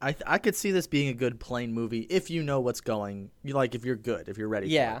it. I could see this being a good plane movie if you know what's going. If you're good, if you're ready.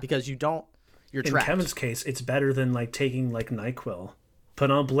 Yeah. For it. Because you're trapped. In Kevin's case, it's better than like taking like NyQuil. Put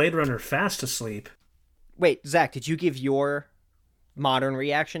on Blade Runner fast asleep. Wait, Zach, did you give your modern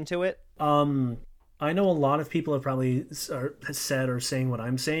reaction to it? I know a lot of people have probably said or saying what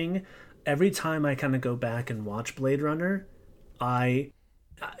I'm saying. Every time I kind of go back and watch Blade Runner,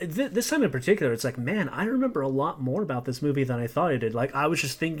 this time in particular, it's like, man, I remember a lot more about this movie than I thought I did. Like, I was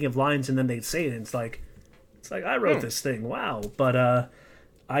just thinking of lines and then they'd say it, and it's like I wrote this thing, wow. But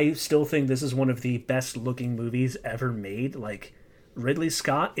I still think this is one of the best looking movies ever made. Like, Ridley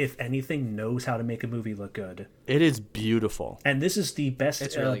Scott, if anything, knows how to make a movie look good. It is beautiful. And this is the best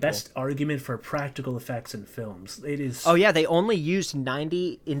really best argument for practical effects in films. It is. Oh yeah, they only used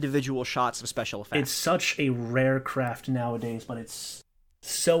 90 individual shots of special effects. It's such a rare craft nowadays, but it's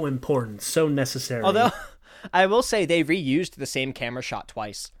so important, so necessary. Although, I will say they reused the same camera shot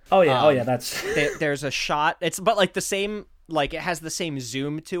twice. Oh yeah, that's. There's a shot. But like the same. Like, it has the same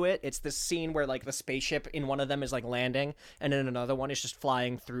zoom to it. It's the scene where, like, the spaceship in one of them is, like, landing, and then another one is just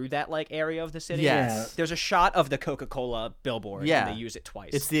flying through that, like, area of the city. Yes. There's a shot of the Coca-Cola billboard, and they use it twice.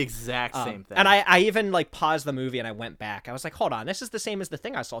 It's the exact same thing. And I even, like, paused the movie and I went back. I was like, hold on, this is the same as the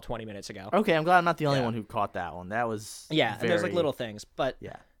thing I saw 20 minutes ago. Okay, I'm glad I'm not the only one who caught that one. That was and there's, like, little things, but...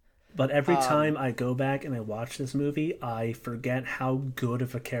 Yeah. But every time I go back and I watch this movie, I forget how good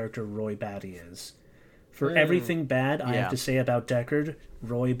of a character Roy Batty is. For everything bad I have to say about Deckard,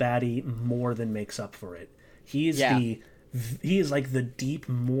 Roy Batty more than makes up for it. He is like the deep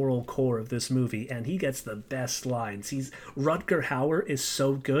moral core of this movie, and he gets the best lines. Rutger Hauer is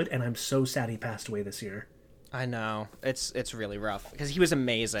so good, and I'm so sad he passed away this year. I know. It's really rough, because he was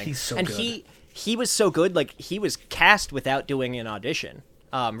amazing. He's so good. And he was so good, like, he was cast without doing an audition.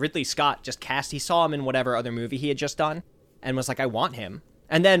 Ridley Scott just cast, he saw him in whatever other movie he had just done, and was like, I want him.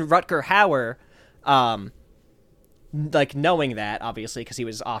 And then Rutger Hauer... like knowing that, obviously, because he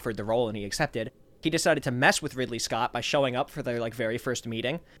was offered the role and he accepted, he decided to mess with Ridley Scott by showing up for their like very first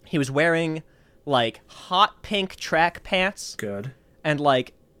meeting. He was wearing like hot pink track pants Good. and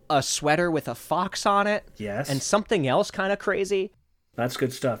like a sweater with a fox on it. Yes. And something else kind of crazy. That's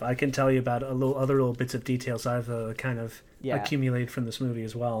good stuff. I can tell you about other little bits of details I've kind of accumulated from this movie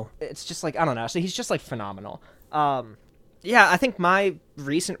as well. It's just like, I don't know. So he's just like phenomenal. Yeah, I think my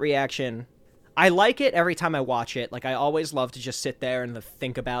recent reaction, I like it every time I watch it. Like I always love to just sit there and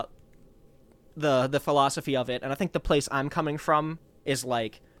think about the philosophy of it. And I think the place I'm coming from is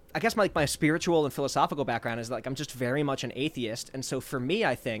like, I guess my spiritual and philosophical background is like I'm just very much an atheist. And so for me,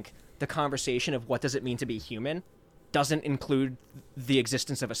 I think the conversation of what does it mean to be human doesn't include the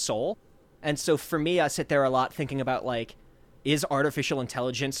existence of a soul. And so for me, I sit there a lot thinking about like, is artificial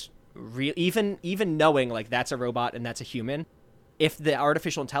intelligence real? Even knowing like that's a robot and that's a human, if the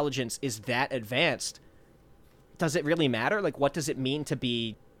artificial intelligence is that advanced, does it really matter? Like, what does it mean to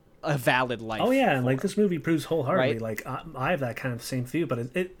be a valid life? Oh yeah, and like this movie proves wholeheartedly. Right? Like I have that kind of same view, but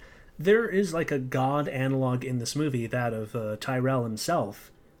there is like a god analog in this movie, that of Tyrell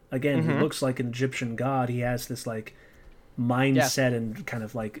himself. Again, he looks like an Egyptian god. He has this like mindset and kind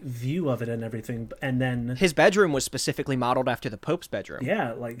of like view of it and everything. And then his bedroom was specifically modeled after the Pope's bedroom.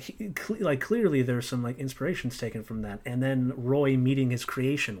 Yeah, like clearly there's some like inspirations taken from that. And then Roy meeting his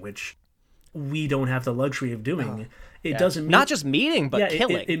creation, which we don't have the luxury of doing. It doesn't mean, not just meeting, but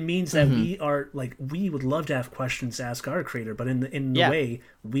killing. It means that we are like, we would love to have questions to ask our creator, but in the way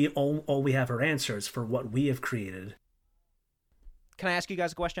we all we have are answers for what we have created. Can I ask you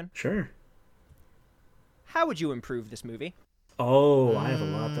guys a question? Sure. How would you improve this movie? Oh, I have a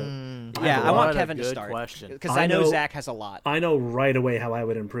lot that. I want Kevin to good start question. because I know Zach has a lot. I know right away how I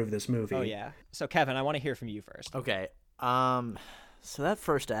would improve this movie. Oh yeah. So Kevin, I want to hear from you first. Okay. So that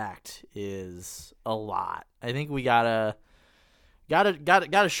first act is a lot. I think we gotta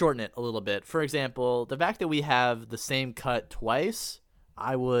shorten it a little bit. For example, the fact that we have the same cut twice,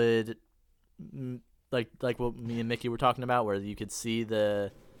 I would like what me and Mickey were talking about, where you could see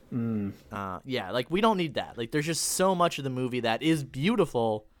the. Like we don't need that. Like there's just so much of the movie that is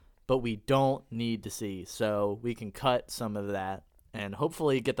beautiful, but we don't need to see. So we can cut some of that and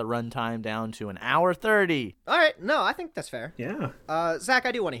hopefully get the runtime down to 1:30. All right. No, I think that's fair. Yeah. Zach,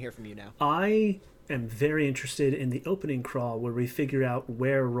 I do want to hear from you now. I am very interested in the opening crawl where we figure out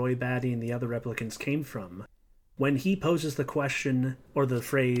where Roy Batty and the other replicants came from. When he poses the question or the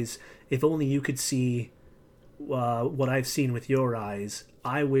phrase, "If only you could see what I've seen with your eyes,"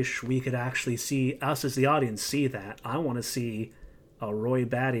 I wish we could actually see, us as the audience, see that. I want to see a Roy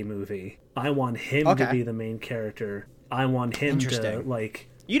Batty movie. I want him to be the main character. I want him to, like...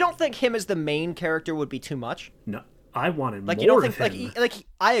 You don't think him as the main character would be too much? No, I wanted like, more you don't of think, him.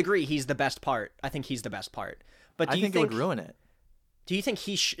 I agree, he's the best part. I think he's the best part. But do I you think it would ruin it. Do you think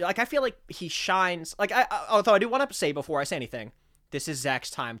I feel like he shines... Like, although I do want to say before I say anything, this is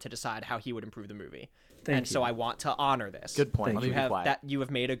Zach's time to decide how he would improve the movie. Thank you. So I want to honor this. Good point. Thank You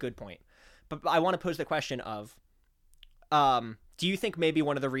have made a good point. But I want to pose the question of, do you think maybe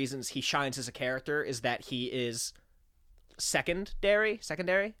one of the reasons he shines as a character is that he is secondary?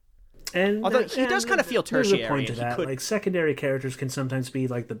 And although he does kind of feel tertiary. There's a point to that. Could... Like, secondary characters can sometimes be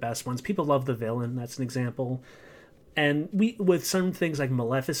like the best ones. People love the villain. That's an example. And we, with some things like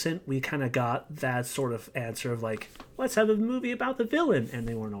Maleficent, we kind of got that sort of answer of like, let's have a movie about the villain, and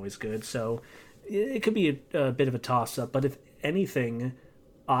they weren't always good. So it could be a bit of a toss-up. But if anything,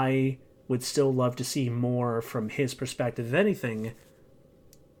 I would still love to see more from his perspective. If anything,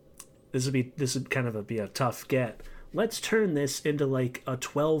 this would kind of be a tough get. Let's turn this into like a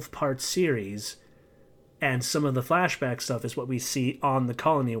 12-part series, and some of the flashback stuff is what we see on the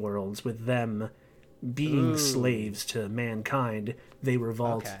colony worlds with them being slaves to mankind. They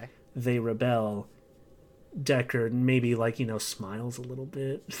revolt, they rebel. Deckard maybe smiles a little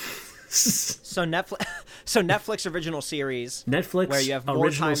bit. So Netflix original series. Netflix where you have more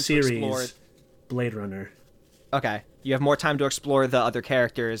original time series. To explore... Blade Runner. Okay, you have more time to explore the other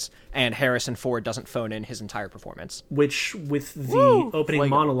characters, and Harrison Ford doesn't phone in his entire performance. Which, with the opening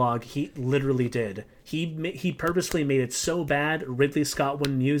monologue, he literally did. He purposely made it so bad Ridley Scott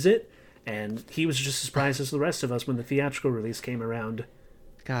wouldn't use it, and he was just as surprised as the rest of us when the theatrical release came around.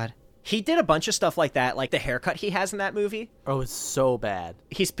 God. He did a bunch of stuff like that, like the haircut he has in that movie. Oh, it's so bad.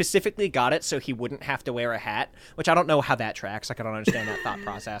 He specifically got it so he wouldn't have to wear a hat, which I don't know how that tracks. Like, I don't understand that thought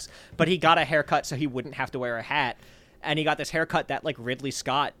process. But he got a haircut so he wouldn't have to wear a hat, and he got this haircut that, like, Ridley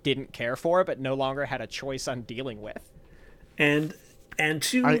Scott didn't care for, but no longer had a choice on dealing with. And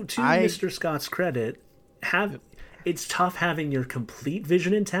to Mr. Scott's credit, it's tough having your complete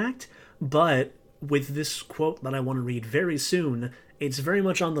vision intact, but with this quote that I want to read very soon, it's very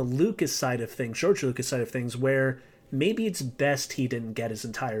much on the Lucas side of things, George Lucas side of things, where maybe it's best he didn't get his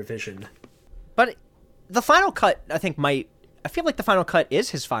entire vision. But the final cut, I feel like the final cut is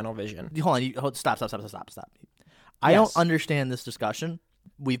his final vision. Hold on, stop. I don't understand this discussion.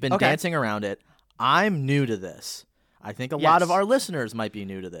 We've been dancing around it. I'm new to this. I think a lot of our listeners might be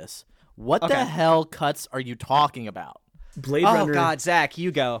new to this. What the hell cuts are you talking about? Blade Runner. Oh God, Zach,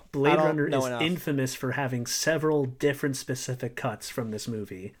 you go. Blade Runner is infamous for having several different specific cuts from this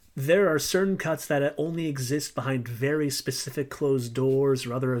movie. There are certain cuts that only exist behind very specific closed doors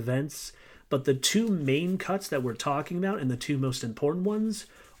or other events, but the two main cuts that we're talking about, and the two most important ones,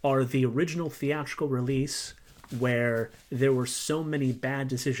 are the original theatrical release, where there were so many bad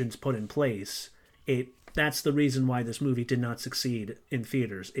decisions put in place. That's the reason why this movie did not succeed in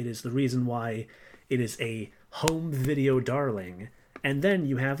theaters. It is the reason why it is a home video darling. And then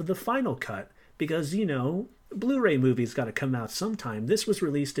you have the final cut, because, you know, Blu-ray movies got to come out sometime. This was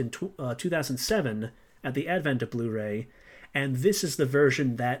released in 2007 at the advent of Blu-ray, and this is the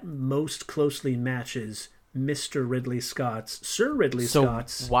version that most closely matches Sir Ridley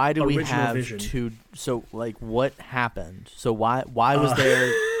Scott's why do we original have vision. two? So, like, what happened? So why was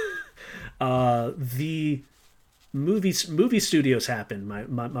there? The movie studios happened, my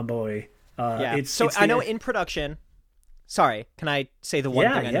boy. I know in production. Sorry, can I say the one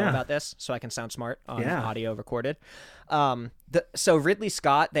thing I know about this so I can sound smart on audio recorded? So Ridley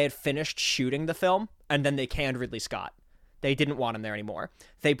Scott, they had finished shooting the film, and then they canned Ridley Scott. They didn't want him there anymore.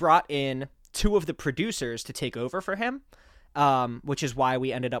 They brought in two of the producers to take over for him, which is why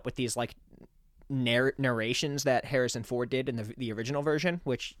we ended up with these like narrations that Harrison Ford did in the original version,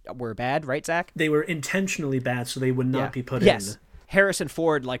 which were bad, right, Zach? They were intentionally bad, so they would not be put in. Harrison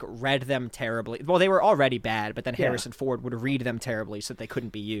Ford like read them terribly. Well, they were already bad, but then Harrison Ford would read them terribly so they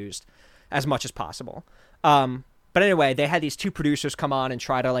couldn't be used as much as possible. But anyway, they had these two producers come on and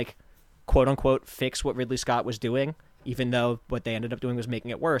try to like quote unquote fix what Ridley Scott was doing, even though what they ended up doing was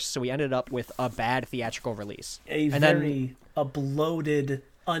making it worse. So we ended up with a bad theatrical release. A bloated,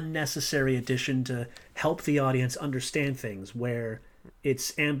 unnecessary addition to help the audience understand things, where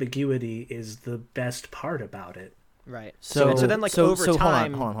its ambiguity is the best part about it. Right. So then, like, over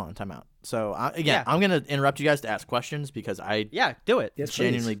time... Hold on, time out. So, I'm going to interrupt you guys to ask questions because I do it. Yes,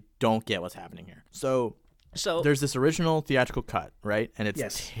 genuinely don't get what's happening here. So there's this original theatrical cut, right? And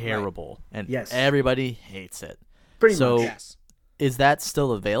it's terrible. Right. And everybody hates it. Pretty much. Yes. Is that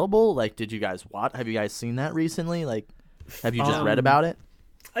still available? Like, did you guys watch? Have you guys seen that recently? Like, have you just read about it?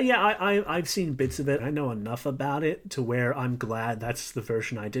 I've seen bits of it. I know enough about it to where I'm glad that's the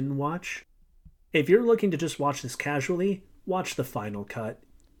version I didn't watch. If you're looking to just watch this casually, watch the final cut.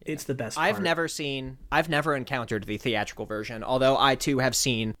 It's the best part. I've never encountered the theatrical version, although I too have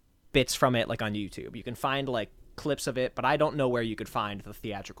seen bits from it like on YouTube. You can find like clips of it, but I don't know where you could find the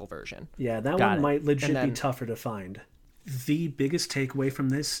theatrical version. Yeah, that one might legit be tougher to find. The biggest takeaway from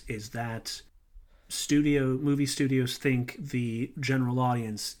this is that movie studios think the general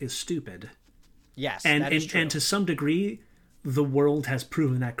audience is stupid. Yes, and that is true. And to some degree, the world has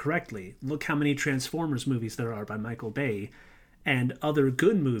proven that correctly. Look how many Transformers movies there are by Michael Bay, and other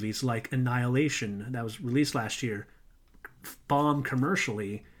good movies like Annihilation that was released last year bomb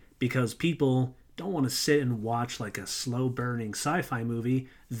commercially because people don't want to sit and watch like a slow burning sci-fi movie.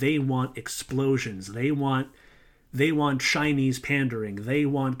 They want explosions. They want Chinese pandering. They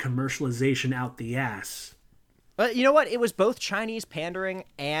want commercialization out the ass. But you know what? It was both Chinese pandering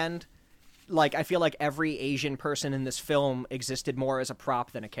and like I feel like every Asian person in this film existed more as a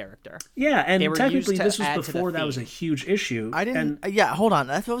prop than a character. Yeah, and technically this was before that was a huge issue. Hold on.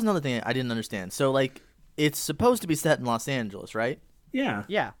 That was another thing I didn't understand. So like it's supposed to be set in Los Angeles, right? Yeah.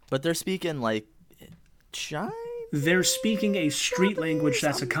 Yeah. But they're speaking like Chinese? They're speaking a street language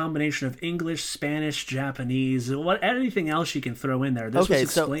that's a combination of English, Spanish, Japanese, anything else you can throw in there.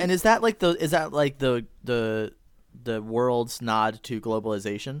 Is that like the world's nod to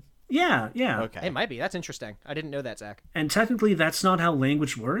globalization? Yeah. Okay. It might be. That's interesting. I didn't know that, Zach. And technically, that's not how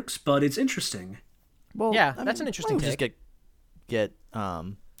language works, but it's interesting. Well, yeah, that's an interesting take. Just get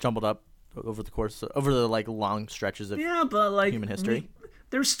jumbled up over the like long stretches of human history.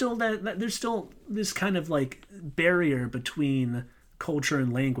 There's still this kind of like barrier between culture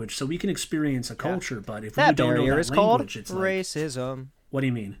and language, so we can experience a culture, but if we don't know that language, it's racism. Like, what do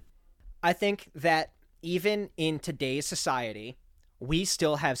you mean? I think that even in today's society, we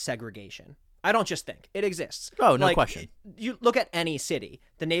still have segregation. I don't just think. It exists. Oh, no question. You look at any city.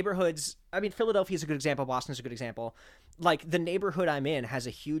 The neighborhoods, I mean, Philadelphia's a good example. Boston's a good example. Like, the neighborhood I'm in has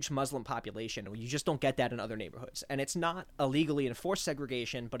a huge Muslim population. You just don't get that in other neighborhoods. And it's not a legally enforced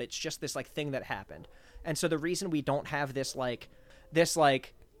segregation, but it's just this, like, thing that happened. And so the reason we don't have this, like, this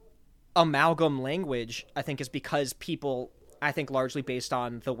like amalgam language, I think, is because people, I think largely based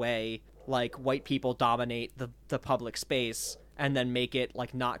on the way like white people dominate the public space and then make it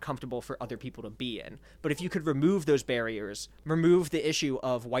like not comfortable for other people to be in. But if you could remove those barriers, remove the issue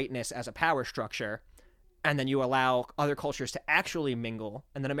of whiteness as a power structure, and then you allow other cultures to actually mingle,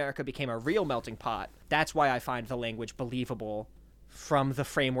 and then America became a real melting pot, that's why I find the language believable from the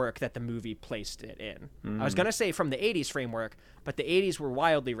framework that the movie placed it in. I was going to say from the 80s framework, but the 80s were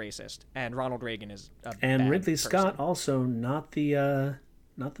wildly racist, and Ronald Reagan is a And bad Ridley person. Scott also not the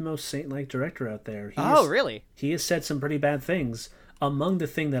most saint-like director out there. Really? He has said some pretty bad things. Among the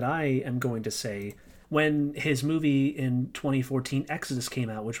thing that I am going to say, when his movie in 2014, Exodus, came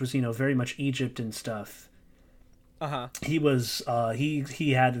out, which was, very much Egypt and stuff, he was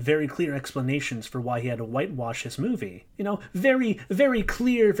he had very clear explanations for why he had to whitewash his movie. Very, very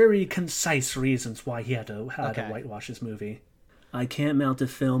clear, very concise reasons why he had to whitewash his movie. I can't mount a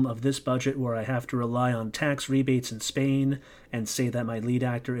film of this budget where I have to rely on tax rebates in Spain and say that my lead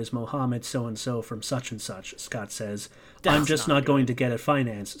actor is Mohammed so-and-so from such and such, Scott says. I'm just not going to get it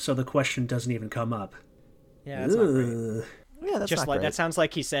financed, so the question doesn't even come up. Yeah, that's not great. Yeah, that's Just not like great. that sounds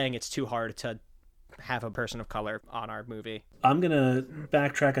like he's saying it's too hard to have a person of color on our movie. I'm going to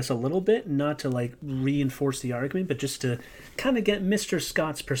backtrack us a little bit, not to reinforce the argument, but just to kind of get Mr.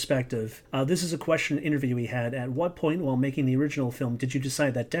 Scott's perspective. This is a question interview he had. At what point while making the original film did you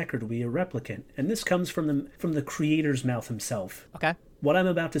decide that Deckard would be a replicant? And this comes from the creator's mouth himself. Okay. What I'm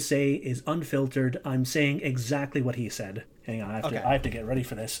about to say is unfiltered. I'm saying exactly what he said. Hang on, I have to get ready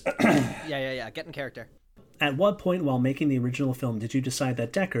for this. Yeah. Get in character. At what point while making the original film did you decide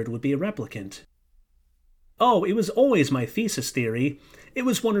that Deckard would be a replicant? Oh, it was always my thesis theory. It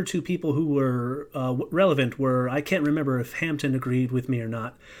was one or two people who were relevant I can't remember if Hampton agreed with me or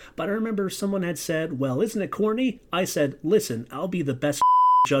not, but I remember someone had said, well, isn't it corny? I said, listen, I'll be the best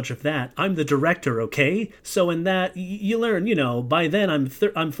judge of that. I'm the director, okay? So in that, you learn, by then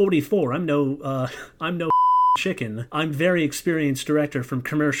I'm 44. I'm no chicken. I'm very experienced director from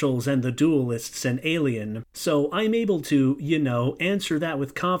Commercials and The Duelists and Alien. So I'm able to, answer that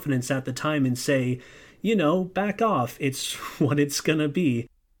with confidence at the time and say, back off. It's what it's gonna be.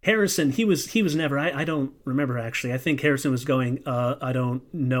 Harrison, he was never, I don't remember actually. I think Harrison was going, I don't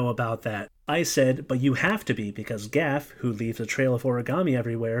know about that. I said, but you have to be, because Gaff, who leaves a trail of origami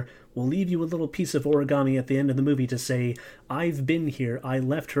everywhere, will leave you a little piece of origami at the end of the movie to say, I've been here, I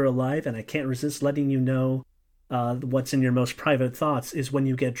left her alive, and I can't resist letting you know what's in your most private thoughts is when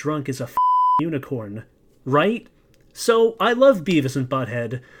you get drunk is a unicorn. Right? So, I love Beavis and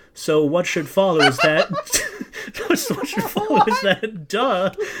Butthead, so what should follow is that...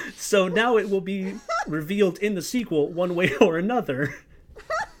 duh. So now it will be revealed in the sequel one way or another.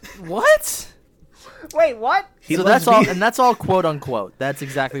 What? Wait, what? So that's all, and that's all quote unquote. That's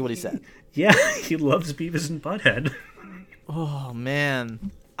exactly what he said. Yeah, he loves Beavis and Butthead. Oh,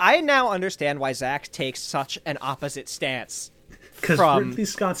 man. I now understand why Zach takes such an opposite stance. Because From- Ridley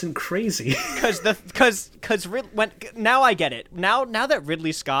Scott's in crazy. Now I get it. Now that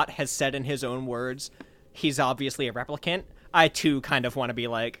Ridley Scott has said in his own words, he's obviously a replicant. I too kind of want to be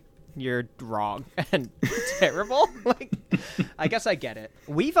like, you're wrong and terrible. I guess I get it.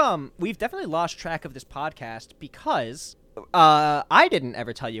 We've definitely lost track of this podcast because I didn't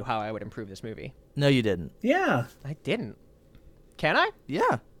ever tell you how I would improve this movie. No, you didn't. Yeah, I didn't. Can I?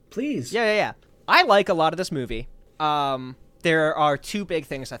 Yeah. please. Yeah. I like a lot of this movie. There are two big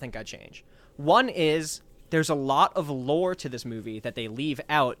things I think I'd change. One is there's a lot of lore to this movie that they leave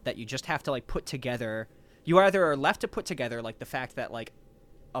out that you just have to put together. You either are left to put together the fact that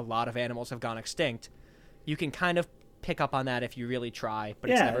a lot of animals have gone extinct. You can kind of pick up on that if you really try, but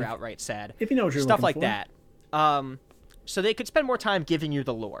it's Yeah, never outright said. if you know what you're Stuff looking like for. that. So they could spend more time giving you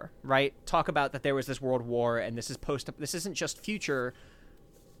the lore, right? Talk about that there was this world war and this isn't just future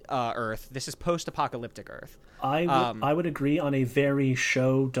Earth. This is post-apocalyptic Earth. I would agree on a very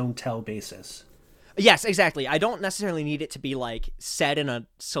show don't tell basis. Yes, exactly. I don't necessarily need it to be said in a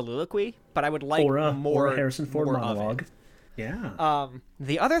soliloquy, but I would like Or a more Harrison Ford more of monologue. it. Yeah.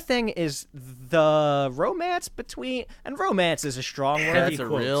 The other thing is the romance between, and romance is a strong word. Heavy That's a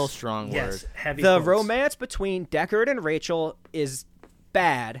quotes. real strong word. Yes, heavy The quotes. romance between Deckard and Rachel is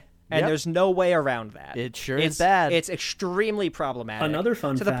bad, and Yep. there's no way around that. It sure is bad. It's extremely problematic. Another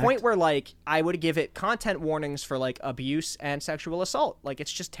fun to the fact- point where I would give it content warnings for abuse and sexual assault.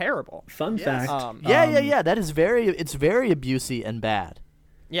 It's just terrible. Fun fact. Yeah. That is it's very abusey and bad.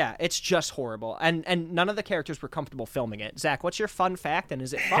 Yeah, it's just horrible, and none of the characters were comfortable filming it. Zach, what's your fun fact, and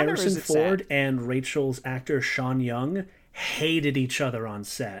is it fun or Harrison is it Ford sad? and Rachel's actor Sean Young hated each other on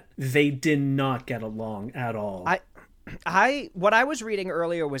set. They did not get along at all. what I was reading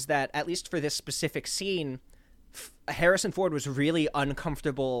earlier was that, at least for this specific scene, Harrison Ford was really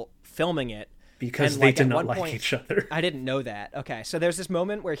uncomfortable filming it. Because And, they like, did at not one like point- each other. I didn't know that. Okay, so there's this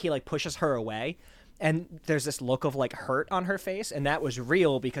moment where he like pushes her away, and there's this look of like hurt on her face, and that was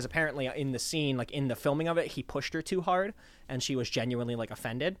real because apparently in the scene, like in the filming of it, he pushed her too hard, and she was genuinely like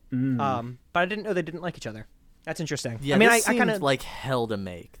offended. But I didn't know they didn't like each other. That's interesting. Yeah, I mean, this I kind seems of like hell to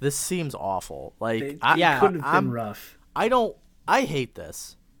make. This seems awful. Like, It Yeah, could have been I'm- rough. I hate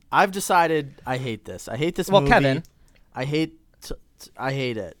this. I've decided I hate this. I hate this Well, movie. Kevin. I hate it. I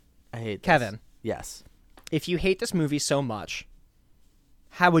hate this. Kevin. Yes. if you hate this movie so much,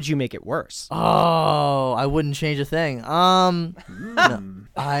 how would you make it worse? Oh, I wouldn't change a thing.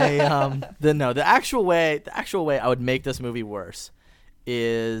 No, the actual way I would make this movie worse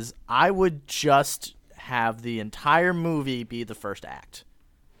is I would just have the entire movie be the first act.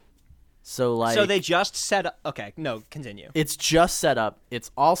 So like, So they just set up. Okay, no, continue. it's just set up.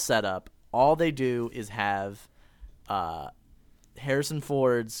 It's all set up. All they do is have Harrison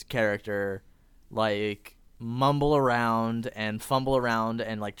Ford's character like mumble around and fumble around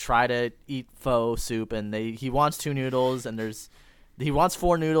and like try to eat pho soup, and he wants 2 noodles and he wants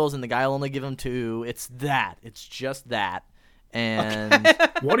 4 noodles and the guy will only give him 2. It's just that. And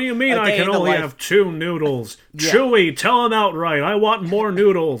What do you mean A I day can in the only life. have 2 noodles? Yeah. Chewie, tell him outright. I want more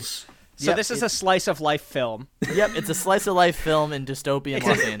noodles. So Yep, this is a slice of life film. yep, it's a slice of life film in dystopian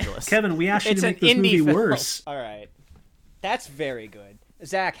Los Angeles. Kevin, we asked you It's to an make this indie movie film. worse. All right, that's very good.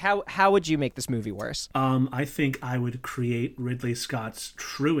 Zach, how would you make this movie worse? I think I would create Ridley Scott's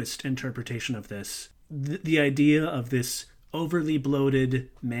truest interpretation of this. The idea of this overly bloated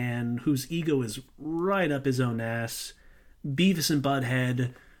man whose ego is right up his own ass, Beavis and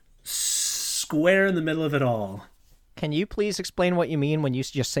Butthead, square in the middle of it all. Can you please explain what you mean when you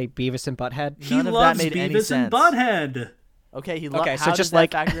just say Beavis and Butthead? He None of that loves made any Beavis and sense. Butthead. Okay, Okay, so how just does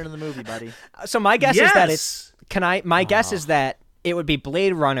like- that factor into the movie, buddy? So my guess is that Yes! it's. My guess is that it would be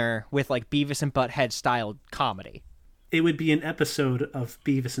Blade Runner with like Beavis and Butthead style comedy. It would be an episode of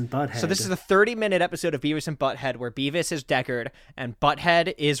Beavis and Butthead. So this is a 30-minute episode of Beavis and Butthead where Beavis is Deckard and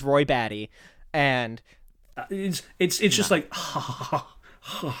Butthead is Roy Batty, and it's just like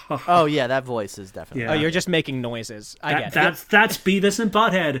Oh yeah, that voice is definitely. Yeah. oh, you're just making noises. I get it. that's Beavis and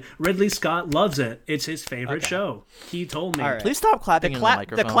Butthead. Ridley Scott loves it. It's his favorite show. He told me. All right. Please stop clapping in the The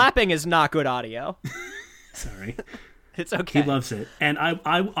microphone. clapping is not good audio. Sorry. It's okay. He loves it. And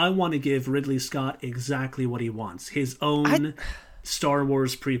I want to give Ridley Scott exactly what he wants. His own Star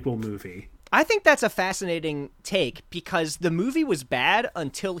Wars prequel movie. I think that's a fascinating take because the movie was bad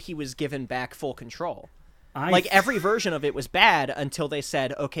until he was given back full control. Like every version of it was bad until they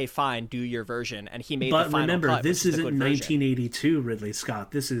said, "Okay, fine, do your version," and he made the But final remember, cut, this which is the isn't good version. 1982 Ridley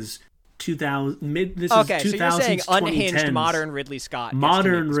Scott. This is 2000 This Okay, is 2000s, so you're saying unhinged 2010s. modern Ridley Scott. gets to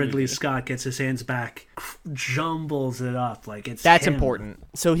Modern make this Ridley movie. Scott gets his hands back, jumbles it up like it's That's him. important.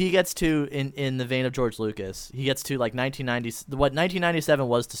 So he gets to in the vein of George Lucas. He gets to like 1990. What 1997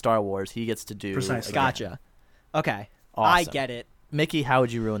 was to Star Wars. He gets to do. Precisely. again. Gotcha. Okay, I Awesome. get it. Mickey, how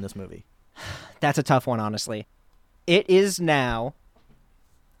would you ruin this movie? That's a tough one, honestly. It is now.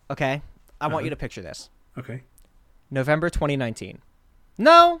 Okay, I want you to picture this. Okay. November 2019.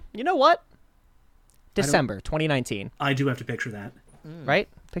 No, you know what? December 2019. I do have to picture that. Right?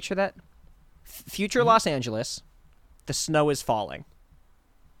 Picture that. Future Los Angeles. The snow is falling.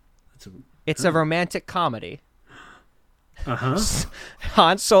 That's a, It's a romantic comedy. uh-huh.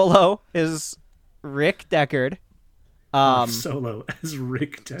 Han Solo is Rick Deckard. Solo as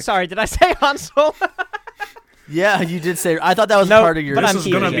Rick Deckard. Sorry, did I say Han Solo? Yeah, you did say. I thought that was No, part of your. but This I'm is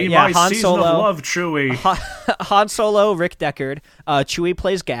going to keeping be it. Yeah, my Han season Solo. of love, Chewie. Han Solo, Rick Deckard. Chewie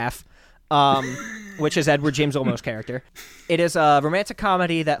plays Gaff, which is Edward James Olmos' character. It is a romantic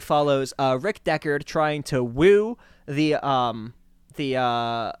comedy that follows Rick Deckard trying to woo the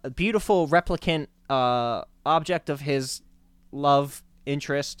beautiful replicant object of his love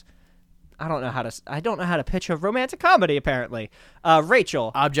interest. I don't know how to pitch a romantic comedy. Apparently,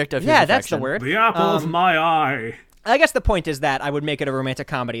 Rachel. object of his Yeah, that's the affection. word. The apple of my eye. I guess the point is that I would make it a romantic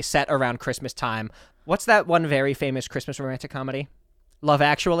comedy set around Christmas time. What's that one very famous Christmas romantic comedy? Love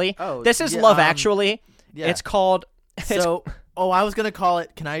Actually. Oh, this is yeah, Love Actually. yeah. It's called. So, I was gonna call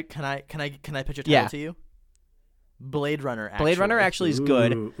it. Can I pitch a title Yeah. to you? Blade Runner. Actually. Blade Runner actually is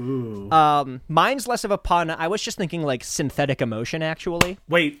good. Ooh. Mine's less of a pun. I was just thinking like Synthetic Emotion. Actually.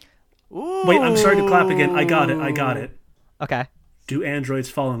 Wait, Ooh. wait, I'm sorry to clap again. I got it. Okay. Do androids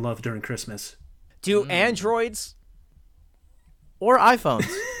fall in love during Christmas? Do androids Or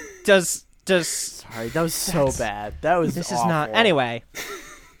iPhones. does Sorry, that was so bad. That was. this is not awful. anyway.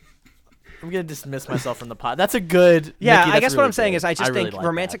 I'm gonna dismiss myself from the pod. That's a good. Yeah, Nikki, I that's guess what really I'm saying good. is I just really think like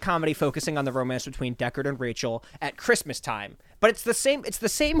romantic that. comedy focusing on the romance between Deckard and Rachel at Christmas time. But it's the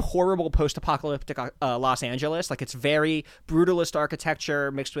same horrible post-apocalyptic Los Angeles. Like, it's very brutalist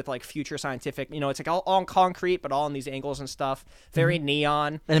architecture mixed with like future scientific. You know, it's like all on concrete, but all on these angles and stuff. Very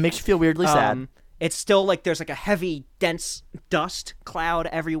neon. And it makes you feel weirdly sad. It's still like there's like a heavy, dense dust cloud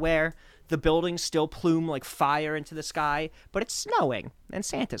everywhere. The buildings still plume like fire into the sky, but it's snowing, and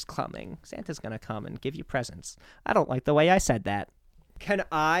Santa's coming. Santa's gonna come and give you presents. I don't like the way I said that. Can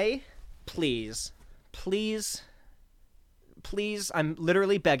I, please, I'm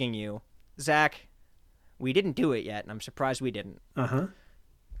literally begging you, Zach, we didn't do it yet, and I'm surprised we didn't. Uh-huh.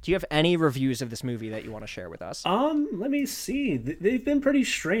 Do you have any reviews of this movie that you want to share with us? Let me see. They've been pretty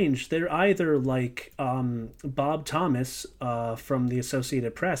strange. They're either like Bob Thomas from the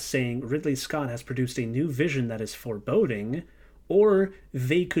Associated Press saying Ridley Scott has produced a new vision that is foreboding, or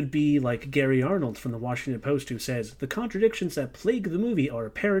they could be like Gary Arnold from the Washington Post, who says the contradictions that plague the movie are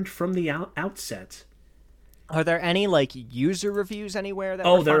apparent from the outset. Are there any like user reviews anywhere that?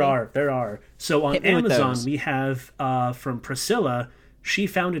 Oh, there are. So on Hit me with Amazon, those. we have from Priscilla. She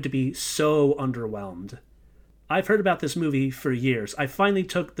found it to be so underwhelmed. I've heard about this movie for years. I finally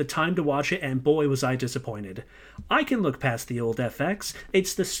took the time to watch it, and boy, was I disappointed. I can look past the old FX.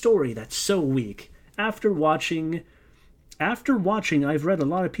 It's the story that's so weak. After watching, I've read a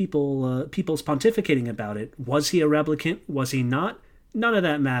lot of people's pontificating about it. Was he a replicant? Was he not? None of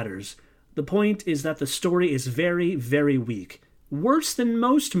that matters. The point is that the story is very, very weak. Worse than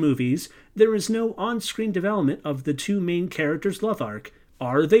most movies, there is no on-screen development of the two main characters' love arc.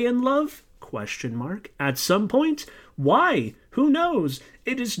 Are they in love? ? At some point? Why? Who knows?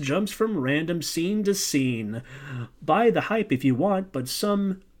 It just jumps from random scene to scene. Buy the hype if you want, but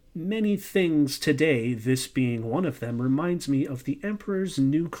many things today, this being one of them, reminds me of The Emperor's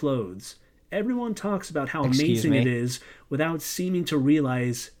New Clothes. Everyone talks about how amazing it is without seeming to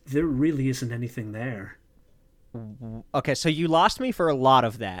realize there really isn't anything there. Okay, so you lost me for a lot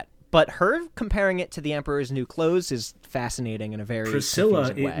of that, but her comparing it to The Emperor's New Clothes is fascinating in a very Priscilla,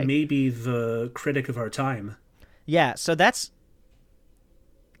 confusing way. it may be the critic of our time. Yeah, so that's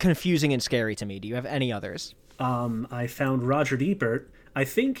confusing and scary to me. Do you have any others? I found Roger Ebert. I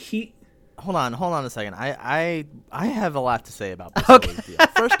think he... Hold on a second. I have a lot to say about Priscilla's deal.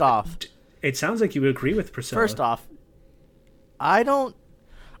 First off, It sounds like you agree with Priscilla. First off, I don't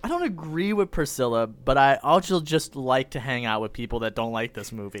agree with Priscilla, but I also just like to hang out with people that don't like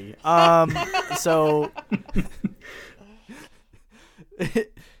this movie. So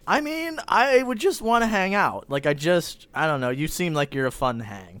I mean, I would just want to hang out. Like I don't know, you seem like you're a fun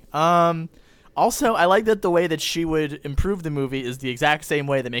hang. Also, I like that the way that she would improve the movie is the exact same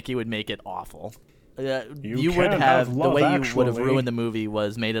way that Mickey would make it awful. You would have the way you would have ruined the movie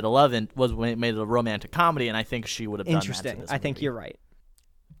was made it made it a romantic comedy, and I think she would have done Interesting. that to this I think movie. you're right.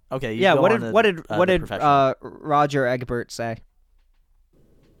 Okay. Yeah. Go What on did to, what did the professional. Roger Ebert say?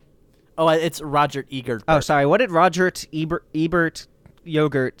 Oh, it's Roger Ebert. Oh, sorry. What did Roger Ebert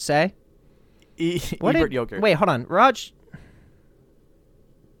Yogurt say? What Ebert did, Yogurt. Wait, hold on. Roger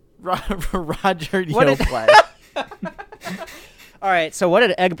What did- Yogurt. All right. So what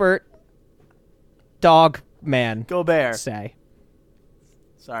did Egbert Dog Man Go Bear. say?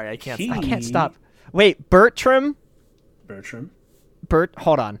 Sorry, I can't. He- Stop. I can't stop. Wait, Bertram.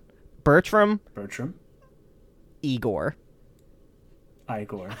 Hold on. Bertram Igor.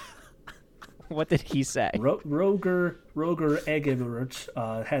 What did he say? Roger Ebert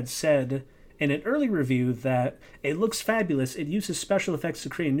had said in an early review that it looks fabulous. It uses special effects to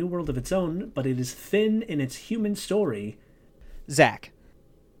create a new world of its own, but it is thin in its human story. Zach.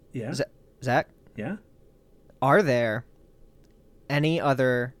 Yeah. Zach. Yeah. Are there any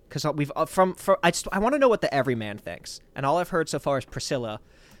other? Because we've I want to know what the Everyman thinks, and all I've heard so far is Priscilla.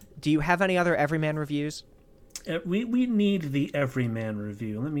 Do you have any other Everyman reviews? We need the Everyman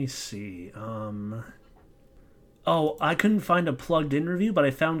review. Let me see. Oh, I couldn't find a plugged-in review, but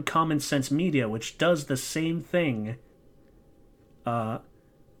I found Common Sense Media, which does the same thing.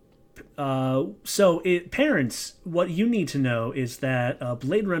 Parents, what you need to know is that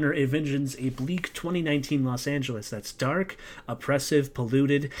Blade Runner envisions a bleak 2019 Los Angeles that's dark, oppressive,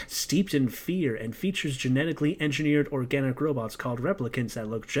 polluted, steeped in fear, and features genetically engineered organic robots called replicants that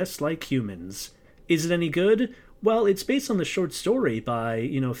look just like humans. Is it any good? Well, it's based on the short story by,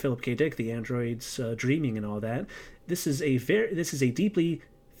 Philip K. Dick, The Androids Dreaming and all that. This is a deeply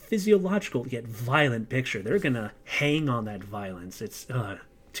physiological yet violent picture. They're gonna hang on that violence. It's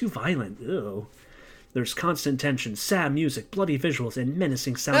too violent. Ew. There's constant tension, sad music, bloody visuals, and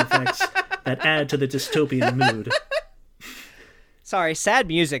menacing sound effects that add to the dystopian mood. Sorry, sad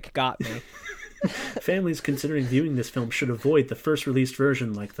music got me. Families considering viewing this film should avoid the first released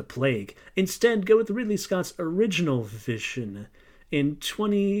version like The Plague. Instead, go with Ridley Scott's original vision. In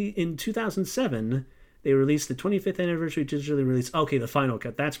 2007, they released the 25th anniversary digitally release. Okay, the final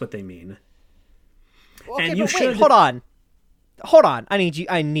cut. That's what they mean. Okay, And but you wait, should- hold on. Hold on.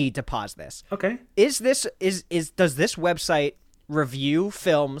 I need to pause this. Okay. Does this website review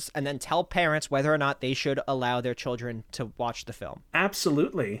films and then tell parents whether or not they should allow their children to watch the film?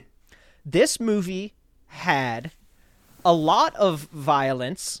 Absolutely. This movie had a lot of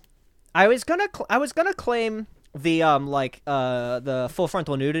violence. I was gonna claim the the full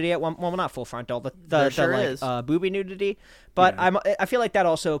frontal nudity at one. Well, not full frontal. The sure like, is. booby nudity. But Yeah. I feel like that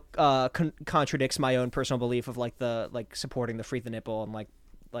also contradicts my own personal belief of supporting the free the nipple and like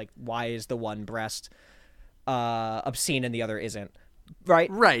why is the one breast obscene and the other isn't, right?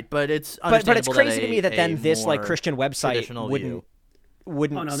 Right, but it's But it's understandable crazy that to me that then this more Christian website traditional wouldn't view.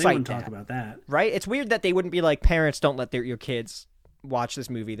 wouldn't Oh, no, they cite wouldn't that, talk about that. right? It's weird that they wouldn't be like, parents, don't let your kids watch this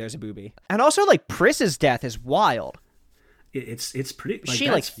movie. There's a booby. And also, like, Pris's death is wild. It's pretty. Like, She,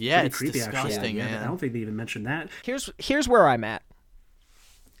 that's like- Yeah, pretty it's creepy, disgusting, actually. Yeah, man. I don't think they even mentioned that. Here's where I'm at.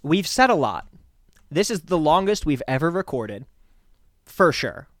 We've said a lot. This is the longest we've ever recorded, for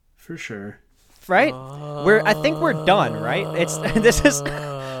sure. For sure. Right? I think we're done, right? This is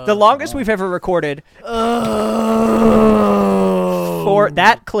the longest we've ever recorded. For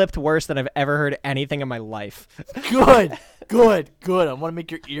that clipped worse than I've ever heard anything in my life. Good. I want to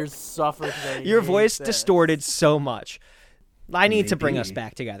make your ears suffer. 'cause I Your hate voice that. distorted so much. I need to bring us Maybe.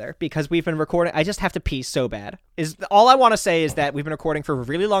 back together because we've been recording. I just have to pee so bad. Is all I want to say is that we've been recording for a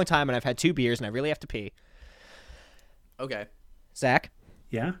really long time, and I've had 2 beers, and I really have to pee. Okay. Zach,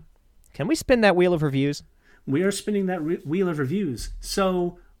 Yeah. can we spin that wheel of reviews? We are spinning that wheel of reviews.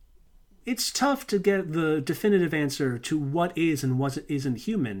 So it's tough to get the definitive answer to what is and what isn't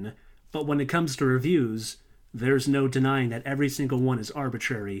human. But when it comes to reviews, there's no denying that every single one is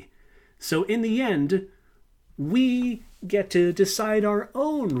arbitrary. So in the end, we get to decide our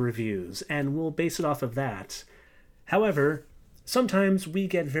own reviews, and we'll base it off of that. However, sometimes we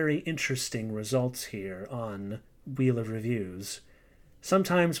get very interesting results here on Wheel of Reviews.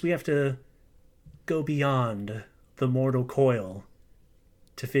 Sometimes we have to go beyond the mortal coil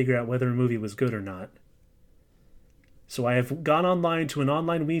to figure out whether a movie was good or not. So I have gone online to an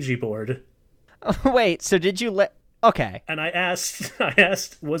online Ouija board, Wait, so did you let? Okay, and I asked,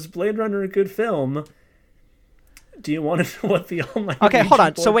 was Blade Runner a good film? Do you want to know what the online okay, Ouija hold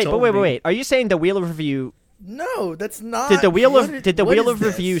on. board So wait, told but me? wait. Are you saying the wheel of review? No, that's not. Did the wheel what of is- did the what wheel is of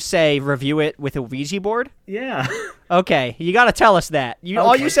this? review say review it with a Ouija board? Yeah. Okay, you got to tell us that.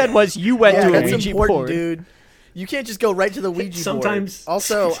 All you said was you went Yeah, to a that's Ouija important, board. dude. You can't just go right to the Ouija Sometimes- board.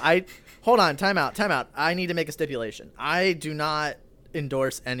 Also, hold on, time out. I need to make a stipulation. I do not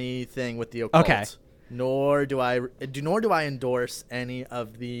endorse anything with the occult. Okay. Nor do I endorse any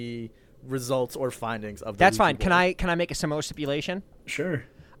of the results or findings of the That's Ouija fine. board. Can I make a similar stipulation? Sure.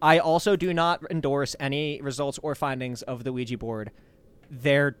 I also do not endorse any results or findings of the Ouija board.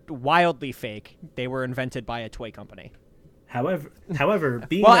 They're wildly fake. They were invented by a toy company. However,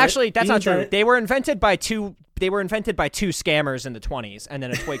 being Well, that- actually, that's being not true. that- They were invented by two scammers in the 20s, and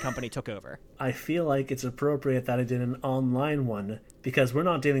then a toy company took over. I feel like it's appropriate that I did an online one because we're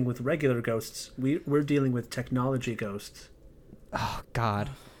not dealing with regular ghosts. We're dealing with technology ghosts. Oh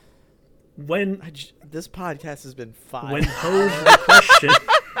God. When This podcast has been fine. when posed the question,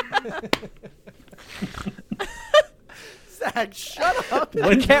 Zach, shut up.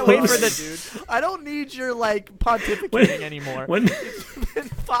 when can't wait for posed- the- I don't need your pontificating anymore. when It's been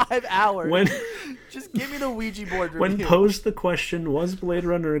 5 hours. when Just give me the Ouija board when review. posed the question, was Blade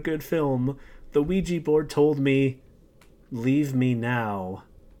Runner a good film? The Ouija board told me, "Leave me now."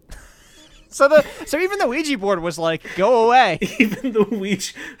 So even the Ouija board was like, go away. Even the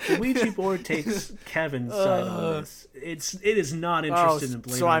Ouija board takes Kevin's side on this. It is not interested in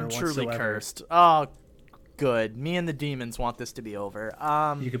Blade so Runner I'm truly whatsoever. cursed. Oh, good. Me and the demons want this to be over.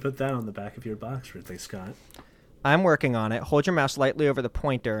 You could put that on the back of your box, Ridley Scott. I'm working on it. Hold your mouse lightly over the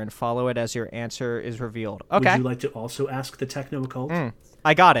pointer and follow it as your answer is revealed. Okay. Would you like to also ask the techno occult?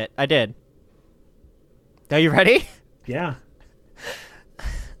 I got it. I did. Are you ready? Yeah.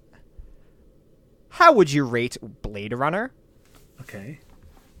 How would you rate Blade Runner? Okay.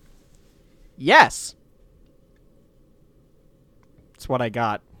 Yes. That's what I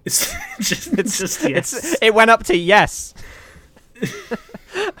got. It's just yes. It went up to yes.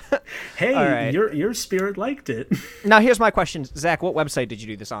 Hey, all right. your spirit liked it. Now here's my question, Zach. What website did you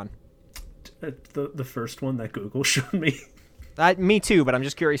do this on? The first one that Google showed me. Me too, but I'm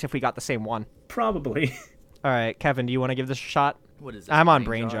just curious if we got the same one. Probably. All right, Kevin, do you want to give this a shot? What is this? I'm on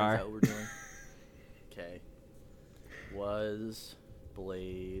Brain Brain Jar. Is that what we're doing? Okay. Was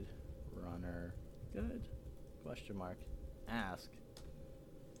Blade Runner good? Question mark. Ask.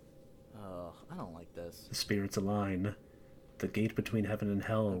 Oh, I don't like this. The spirits align. The gate between heaven and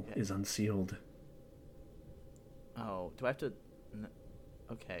hell Okay. is unsealed. Oh, do I have to?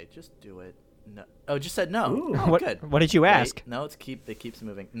 Okay, just do it. No. Oh, it just said no. Ooh. Oh, What, good. what did you ask? Wait, no, it keeps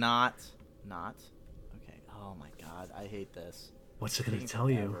moving. Not. Okay. Oh my God, I hate this. What's it going to Taking tell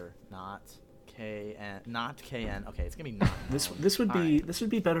you? forever. Not KN. Okay, it's gonna be not. This would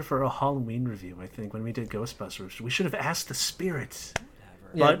be better for a Halloween review, I think, when we did Ghostbusters. We should have asked the spirits.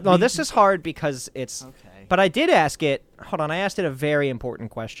 Yeah, But well, we- this is hard because it's. Okay. But I did ask it. Hold on, I asked it a very important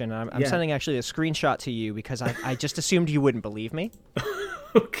question. I'm Yeah. sending actually a screenshot to you because I just assumed you wouldn't believe me.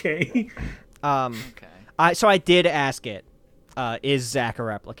 Okay. Okay. So I did ask it. Is Zach a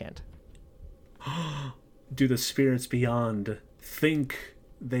replicant? Do the spirits beyond think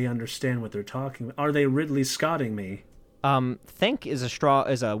they understand what they're talking about? Are they Ridley Scotting me? Think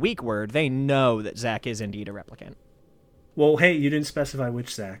is a weak word. They know that Zach is indeed a replicant. Well, hey, you didn't specify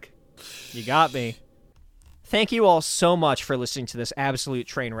which Zach. You got me. Thank you all so much for listening to this absolute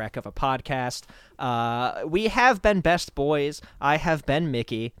train wreck of a podcast. We have been Best Boys. I have been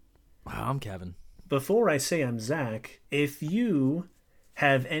Mickey. Wow, I'm Kevin. Before I say I'm Zach, if you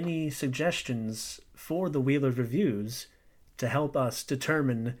have any suggestions for the Wheel of Reviews to help us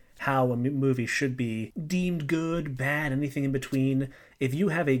determine how a movie should be deemed good, bad, anything in between, if you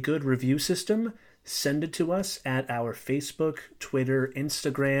have a good review system, send it to us at our Facebook, Twitter,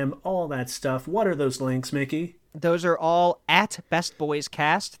 Instagram, all that stuff. What are those links, Mickey? Those are all at Best Boys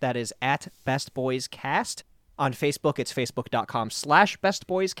Cast. That is at Best Boys Cast. On Facebook, it's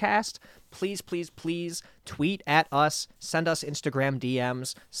facebook.com/bestboyscast. Please, please, please tweet at us. Send us Instagram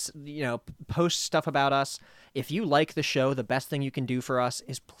DMs. Post stuff about us. If you like the show, the best thing you can do for us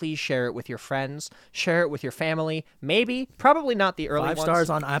is please share it with your friends. Share it with your family. Maybe, probably not the early 5 ones. stars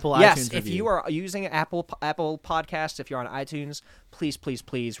on Apple Yes, iTunes if review. you are using Apple Podcasts, if you're on iTunes, please, please,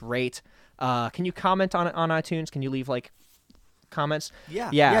 please rate. Can you comment on it on iTunes? Can you leave comments?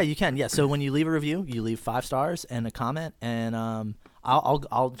 Yeah, you can. Yeah, so when you leave a review, you leave 5 stars and a comment, and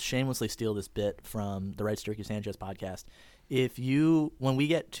I'll shamelessly steal this bit from the Rights to Ricky Sanchez podcast. When we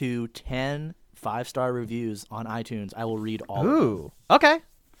get to 10 5-star reviews on iTunes, I will read all of them. Ooh, okay.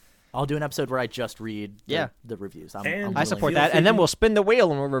 I'll do an episode where I just read the reviews. And I willing support to. that, free and then to- we'll spin the wheel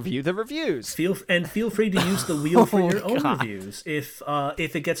and we'll review the reviews. Feel free to use the wheel for your own God. reviews. If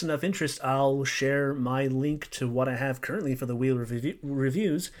it gets enough interest, I'll share my link to what I have currently for the wheel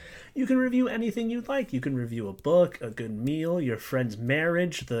reviews. You can review anything you'd like. You can review a book, a good meal, your friend's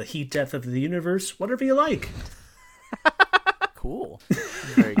marriage, the heat death of the universe, whatever you like. Cool.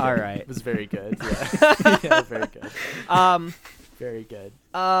 Very good. All right. It was very good. Yeah. Yeah, very good. Very good.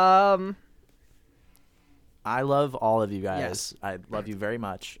 I love all of you guys. Yes. I love you very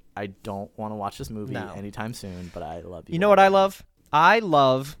much. I don't want to watch this movie No. anytime soon, but I love you. You know what I love? I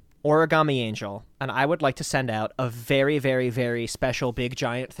love Origami Angel, and I would like to send out a very, very, very special, big,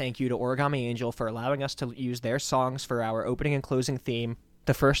 giant thank you to Origami Angel for allowing us to use their songs for our opening and closing theme.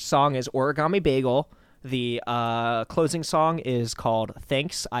 The first song is Origami Bagel. The closing song is called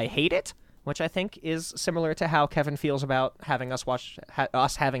Thanks, I Hate It, which I think is similar to how Kevin feels about having us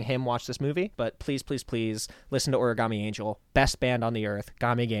having him watch this movie. But please, please, please listen to Origami Angel, best band on the earth,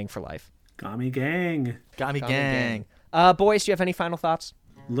 Gami Gang for life. Gami Gang. Got me, Gami gang. Boys, do you have any final thoughts?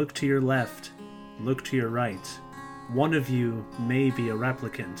 Look to your left. Look to your right. One of you may be a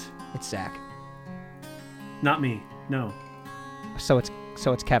replicant. It's Zach. Not me. No. So it's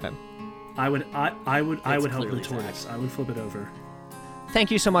Kevin. I would help the clearly tortoise. I would flip it over.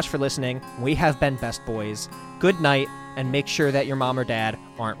 Thank you so much for listening. We have been Best Boys. Good night, and make sure that your mom or dad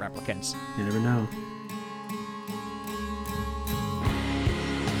aren't replicants. You never know.